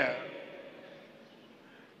higher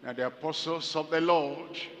than the apostles of the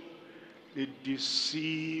Lord. They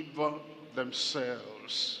deceive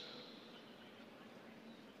themselves.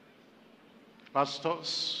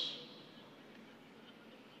 Pastors,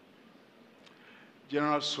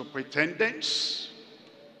 general superintendents,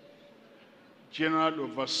 general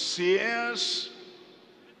overseers,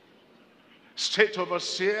 state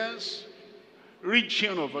overseers,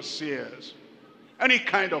 region overseers, any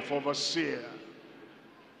kind of overseer,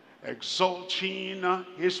 exalting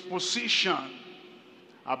his position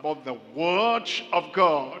above the word of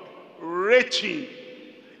God, rating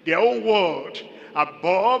their own word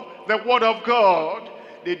above the word of God.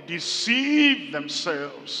 They deceive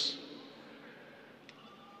themselves.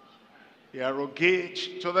 They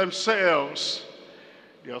arrogate to themselves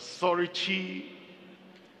the authority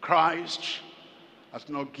Christ has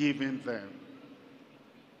not given them.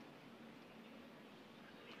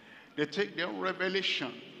 They take their own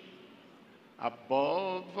revelation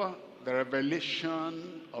above the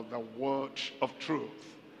revelation of the word of truth.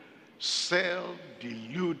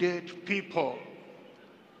 Self-deluded people.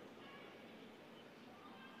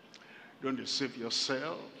 Don't deceive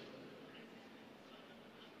yourself.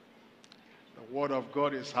 The word of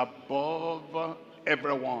God is above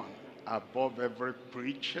everyone, above every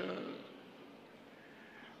preacher,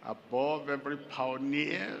 above every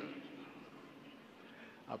pioneer,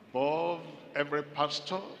 above every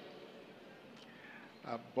pastor,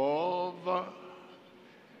 above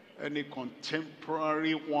any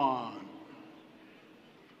contemporary one.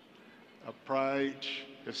 The pride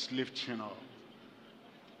is lifting up.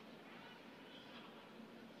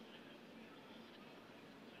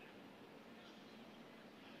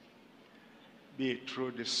 Be a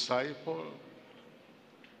true disciple,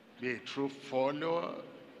 be a true follower.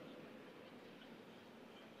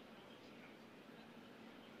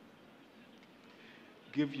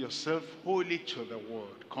 Give yourself wholly to the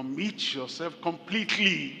word. Commit yourself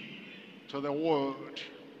completely to the word.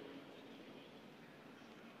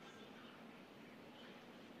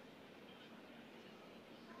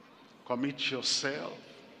 Commit yourself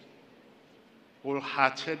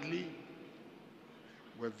wholeheartedly,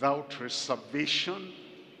 without reservation,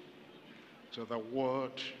 to the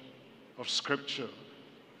word of Scripture.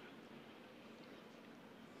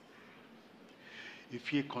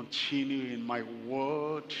 If ye continue in my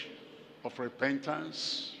word of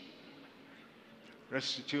repentance,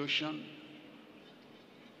 restitution,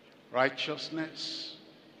 righteousness,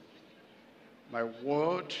 my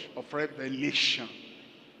word of revelation,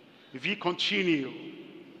 if ye continue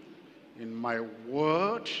in my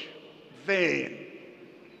word, then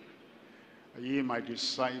are ye my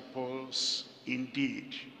disciples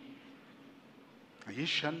indeed. And ye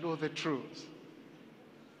shall know the truth,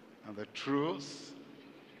 and the truth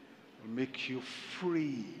will make you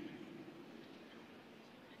free.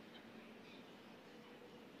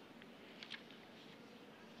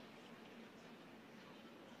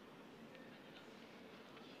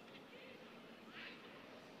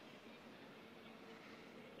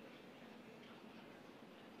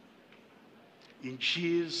 In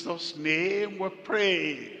Jesus' name we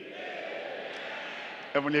pray. Amen.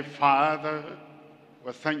 Heavenly Father,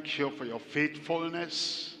 we thank you for your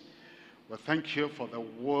faithfulness. We thank you for the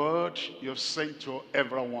word you've sent to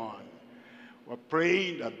everyone. We're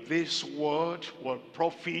praying that this word will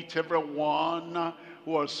profit everyone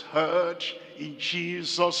who has heard, in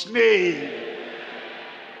Jesus' name.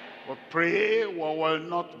 We pray we will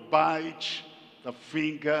not bite the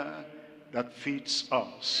finger that feeds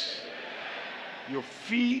us. You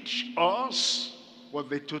feed us with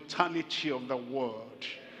the totality of the word.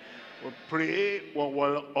 We pray we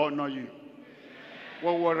will honor you. We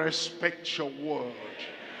will respect your word.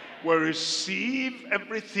 We receive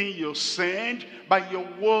everything you send by your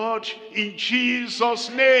word in Jesus'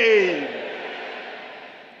 name.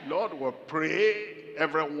 Lord, we pray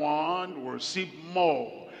everyone will receive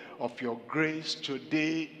more of your grace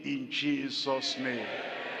today in Jesus' name.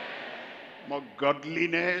 More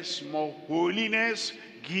godliness, more holiness,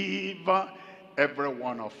 give every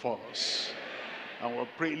one of us. And we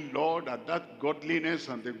pray, Lord, that that godliness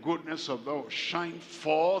and the goodness of thou shine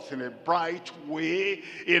forth in a bright way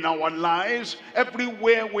in our lives,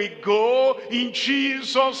 everywhere we go, in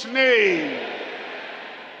Jesus' name.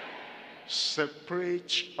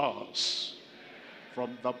 Separate us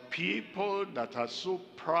from the people that are so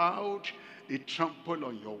proud. They trample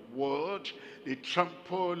on your word. They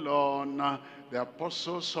trample on the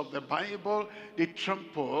apostles of the Bible. They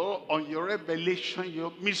trample on your revelation,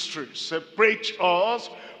 your mysteries. Separate us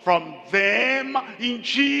from them in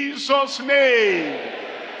Jesus' name.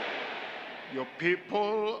 Your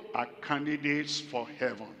people are candidates for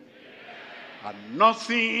heaven. And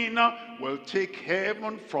nothing will take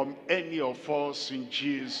heaven from any of us in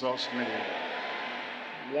Jesus' name.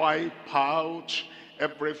 Wipe out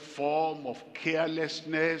every form of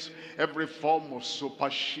carelessness, every form of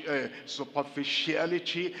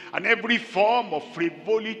superficiality, and every form of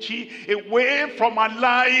frivolity away from our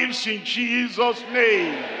lives in Jesus'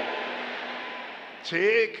 name.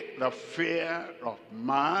 Take the fear of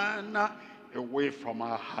man away from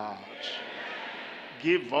our hearts.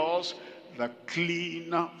 Give us the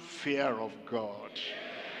clean fear of God.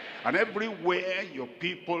 And everywhere your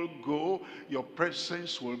people go, your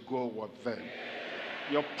presence will go with them.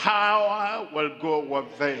 Your power will go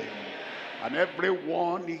with them. And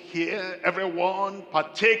everyone here, everyone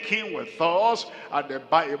partaking with us at the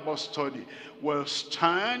Bible study will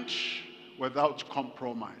stand without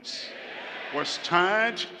compromise. Will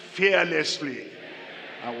stand fearlessly.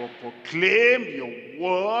 I will proclaim your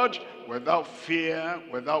word without fear,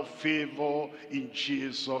 without favor, in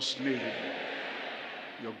Jesus' name.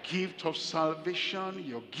 Your gift of salvation,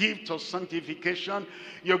 your gift of sanctification,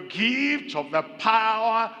 your gift of the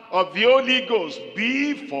power of the Holy Ghost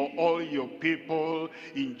be for all your people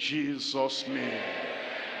in Jesus' name.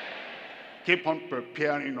 Keep on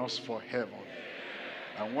preparing us for heaven.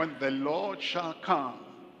 And when the Lord shall come,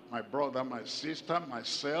 my brother, my sister,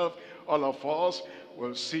 myself, all of us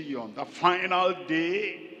will see you on the final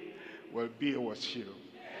day. Will be with you.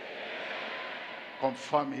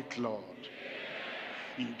 Confirm it, Lord.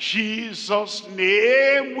 In Jesus'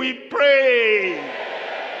 name we pray.